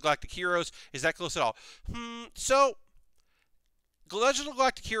Legends of Galactic Heroes. Is that close at all? So Legends of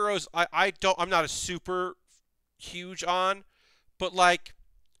Galactic Heroes, I'm not a super huge on, but like,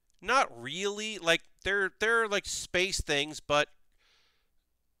 not really. Like they're like space things, but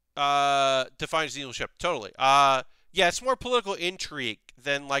Defiant Xenal ship, totally. Yeah, it's more political intrigue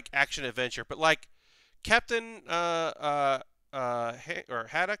than like action adventure, but like Captain or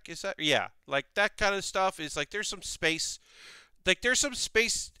Haddock, is that? Yeah, like that kind of stuff is like there's some space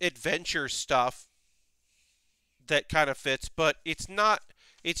adventure stuff that kind of fits, but it's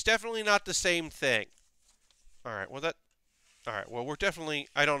definitely not the same thing. All right, well we're definitely,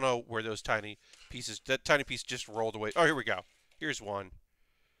 I don't know where those tiny pieces, that tiny piece just rolled away. Oh, here we go. Here's one.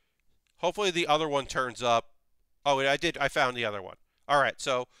 Hopefully the other one turns up. Oh, I found the other one. All right,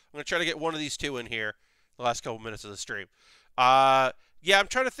 so I'm going to try to get one of these two in here the last couple minutes of the stream. Yeah, I'm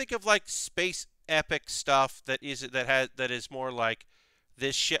trying to think of like space epic stuff that is more like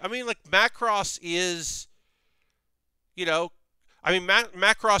this shit. I mean, like Macross is,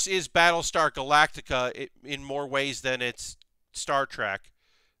 Macross is Battlestar Galactica in more ways than it's Star Trek,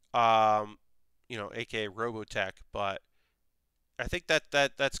 aka Robotech. But I think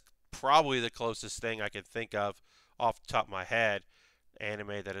that's probably the closest thing I can think of off the top of my head,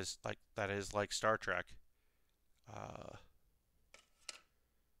 anime that is like Star Trek.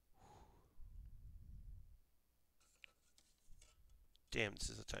 Damn, this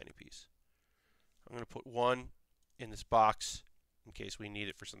is a tiny piece. I'm gonna put one in this box in case we need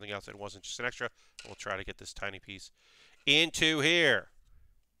it for something else. It wasn't just an extra. We'll try to get this tiny piece into here.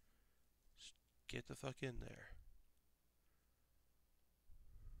 Just get the fuck in there.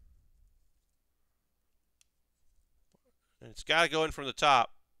 And it's got to go in from the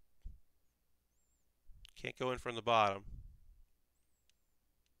top. Can't go in from the bottom.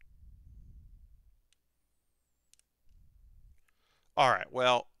 All right,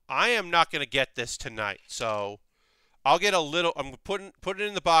 well, I am not going to get this tonight, so I'll get a little. I'm put it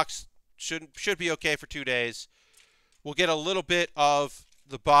in the box. Should be okay for 2 days. We'll get a little bit of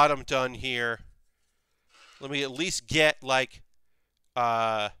the bottom done here. Let me at least get like.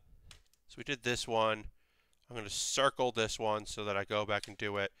 So we did this one. I'm going to circle this one so that I go back and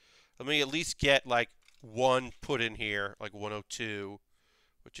do it. Let me at least get like one put in here, like 102,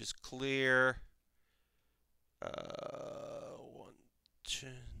 which is clear. 110,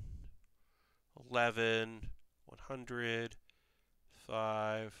 11, 100,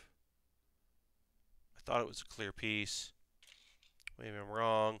 5. I thought it was a clear piece. Maybe I'm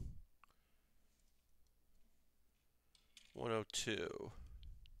wrong. 102.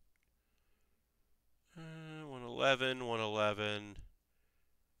 111, 111.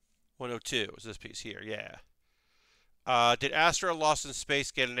 102 is this piece here, yeah. Did Astro Lost in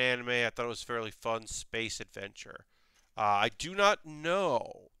Space get an anime? I thought it was a fairly fun space adventure. I do not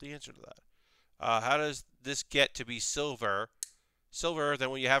know the answer to that. How does this get to be silver? Silver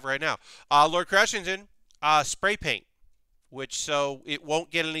than what you have right now. Lord Crash Engine, spray paint, which so it won't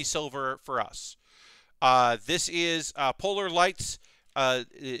get any silver for us. This is Polar Lights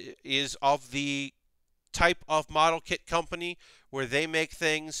is of the type of model kit company where they make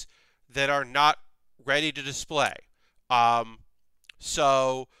things that are not ready to display.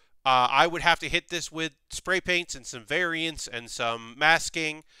 So I would have to hit this with spray paints and some variants and some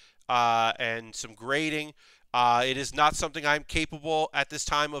masking and some grading. It is not something I'm capable at this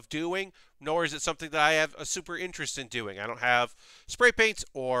time of doing, nor is it something that I have a super interest in doing. I don't have spray paints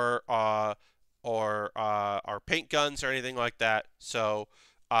or paint guns or anything like that. So,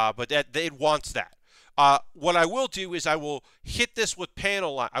 but it wants that. What I will do is I will hit this with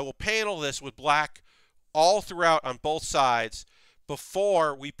panel line. I will panel this with black all throughout on both sides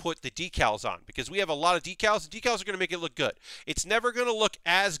before we put the decals on, because we have a lot of decals. The decals are going to make it look good. It's never going to look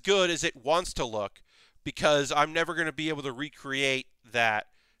as good as it wants to look because I'm never going to be able to recreate that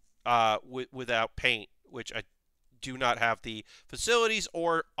without paint, which I do not have the facilities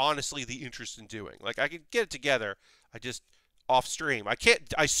or honestly the interest in doing. Like, I could get it together. I just off stream.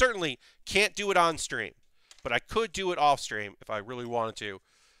 I certainly can't do it on stream, but I could do it off stream if I really wanted to.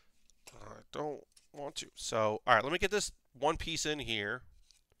 I don't want to. So, all right, let me get this one piece in here.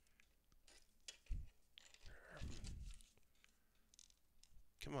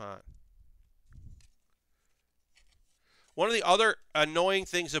 Come on. One of the other annoying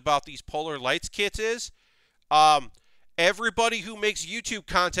things about these Polar Lights kits is everybody who makes YouTube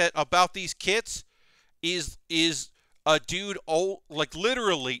content about these kits is a dude, like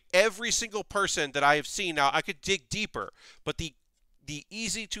literally every single person that I have seen. Now, I could dig deeper, but the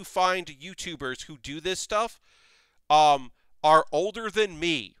easy-to-find YouTubers who do this stuff are older than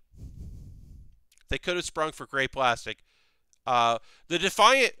me. They could have sprung for gray plastic. The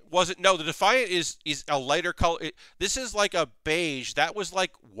Defiant wasn't. No, the Defiant is a lighter color. This is like a beige. That was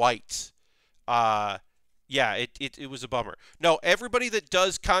like white. Yeah, it was a bummer. No, everybody that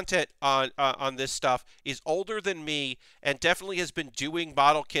does content on this stuff is older than me and definitely has been doing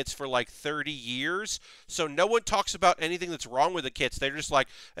model kits for like 30 years. So no one talks about anything that's wrong with the kits. They're just like,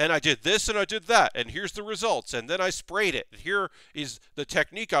 and I did this and I did that, and here's the results, and then I sprayed it. Here is the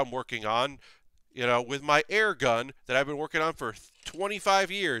technique I'm working on, you know, with my air gun that I've been working on for 25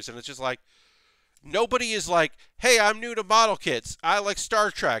 years. And it's just like, nobody is like, hey, I'm new to model kits. I like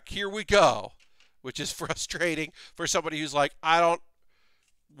Star Trek. Here we go. Which is frustrating for somebody who's like,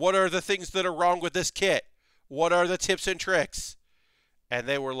 what are the things that are wrong with this kit? What are the tips and tricks? And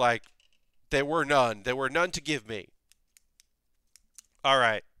they were like, there were none. There were none to give me. All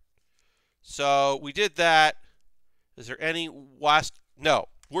right. So we did that. Is there any last? No.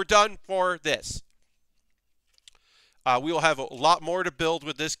 We're done for this. We will have a lot more to build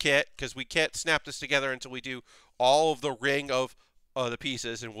with this kit because we can't snap this together until we do all of the ring of the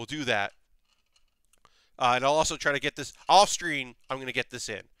pieces, and we'll do that. And I'll also try to get this off screen. I'm going to get this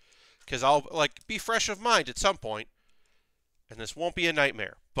in because I'll like be fresh of mind at some point, and this won't be a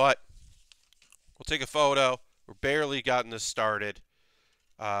nightmare. But we'll take a photo. We're barely gotten this started,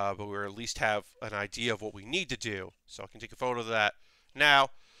 but we at least have an idea of what we need to do. So I can take a photo of that now.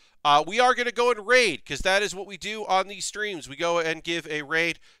 We are going to go and raid because that is what we do on these streams. We go and give a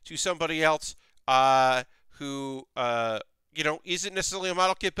raid to somebody else who isn't necessarily a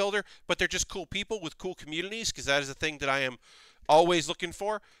model kit builder, but they're just cool people with cool communities, because that is the thing that I am always looking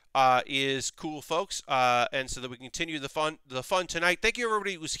for, is cool folks, and so that we continue the fun tonight. Thank you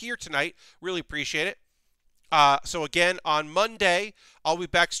everybody who was here tonight. Really appreciate it. So again, on Monday, I'll be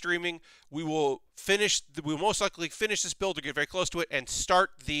back streaming. We'll most likely finish this build or get very close to it and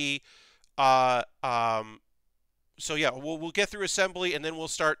start the, so yeah, we'll get through assembly, and then we'll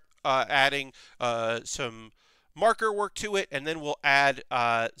start adding some marker work to it, and then we'll add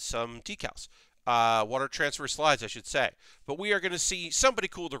some decals. Water transfer slides, I should say. But we are going to see somebody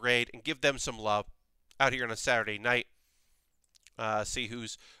cool to raid and give them some love out here on a Saturday night. See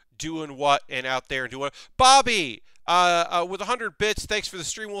who's doing what and out there and doing what. Bobby, with 100 bits, thanks for the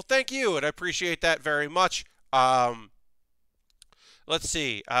stream. Well, thank you, and I appreciate that very much. Let's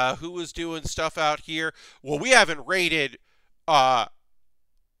see, who was doing stuff out here? Well, we haven't raided, well,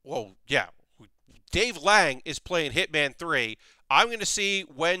 yeah, Dave Lang is playing Hitman 3. I'm going to see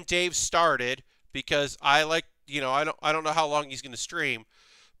when Dave started, because I don't know how long he's going to stream,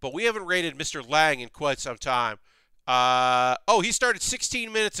 but we haven't raided Mr. Lang in quite some time. Oh, he started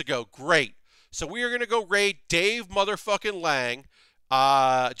 16 minutes ago. Great. So we are going to go raid Dave motherfucking Lang,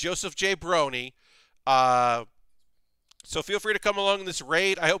 Joseph J. Brony. So feel free to come along in this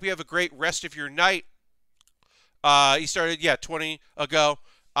raid. I hope you have a great rest of your night. He started, 20 ago.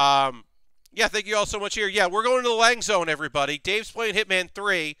 Yeah, thank you all so much here. Yeah, we're going to the Lang Zone, everybody. Dave's playing Hitman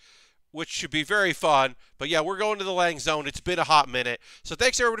 3, which should be very fun. But yeah, we're going to the Lang Zone. It's been a hot minute. So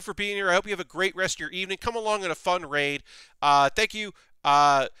thanks, everybody, for being here. I hope you have a great rest of your evening. Come along on a fun raid. Thank you.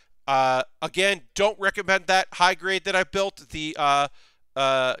 Again, don't recommend that high grade that I built. Yeah,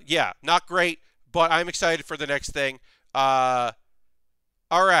 not great, but I'm excited for the next thing. All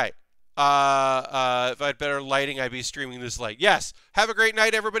right. If I had better lighting, I'd be streaming this late. Yes. Have a great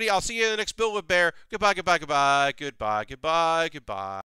night, everybody. I'll see you in the next Build with Baer. Goodbye, goodbye, goodbye. Goodbye, goodbye, goodbye.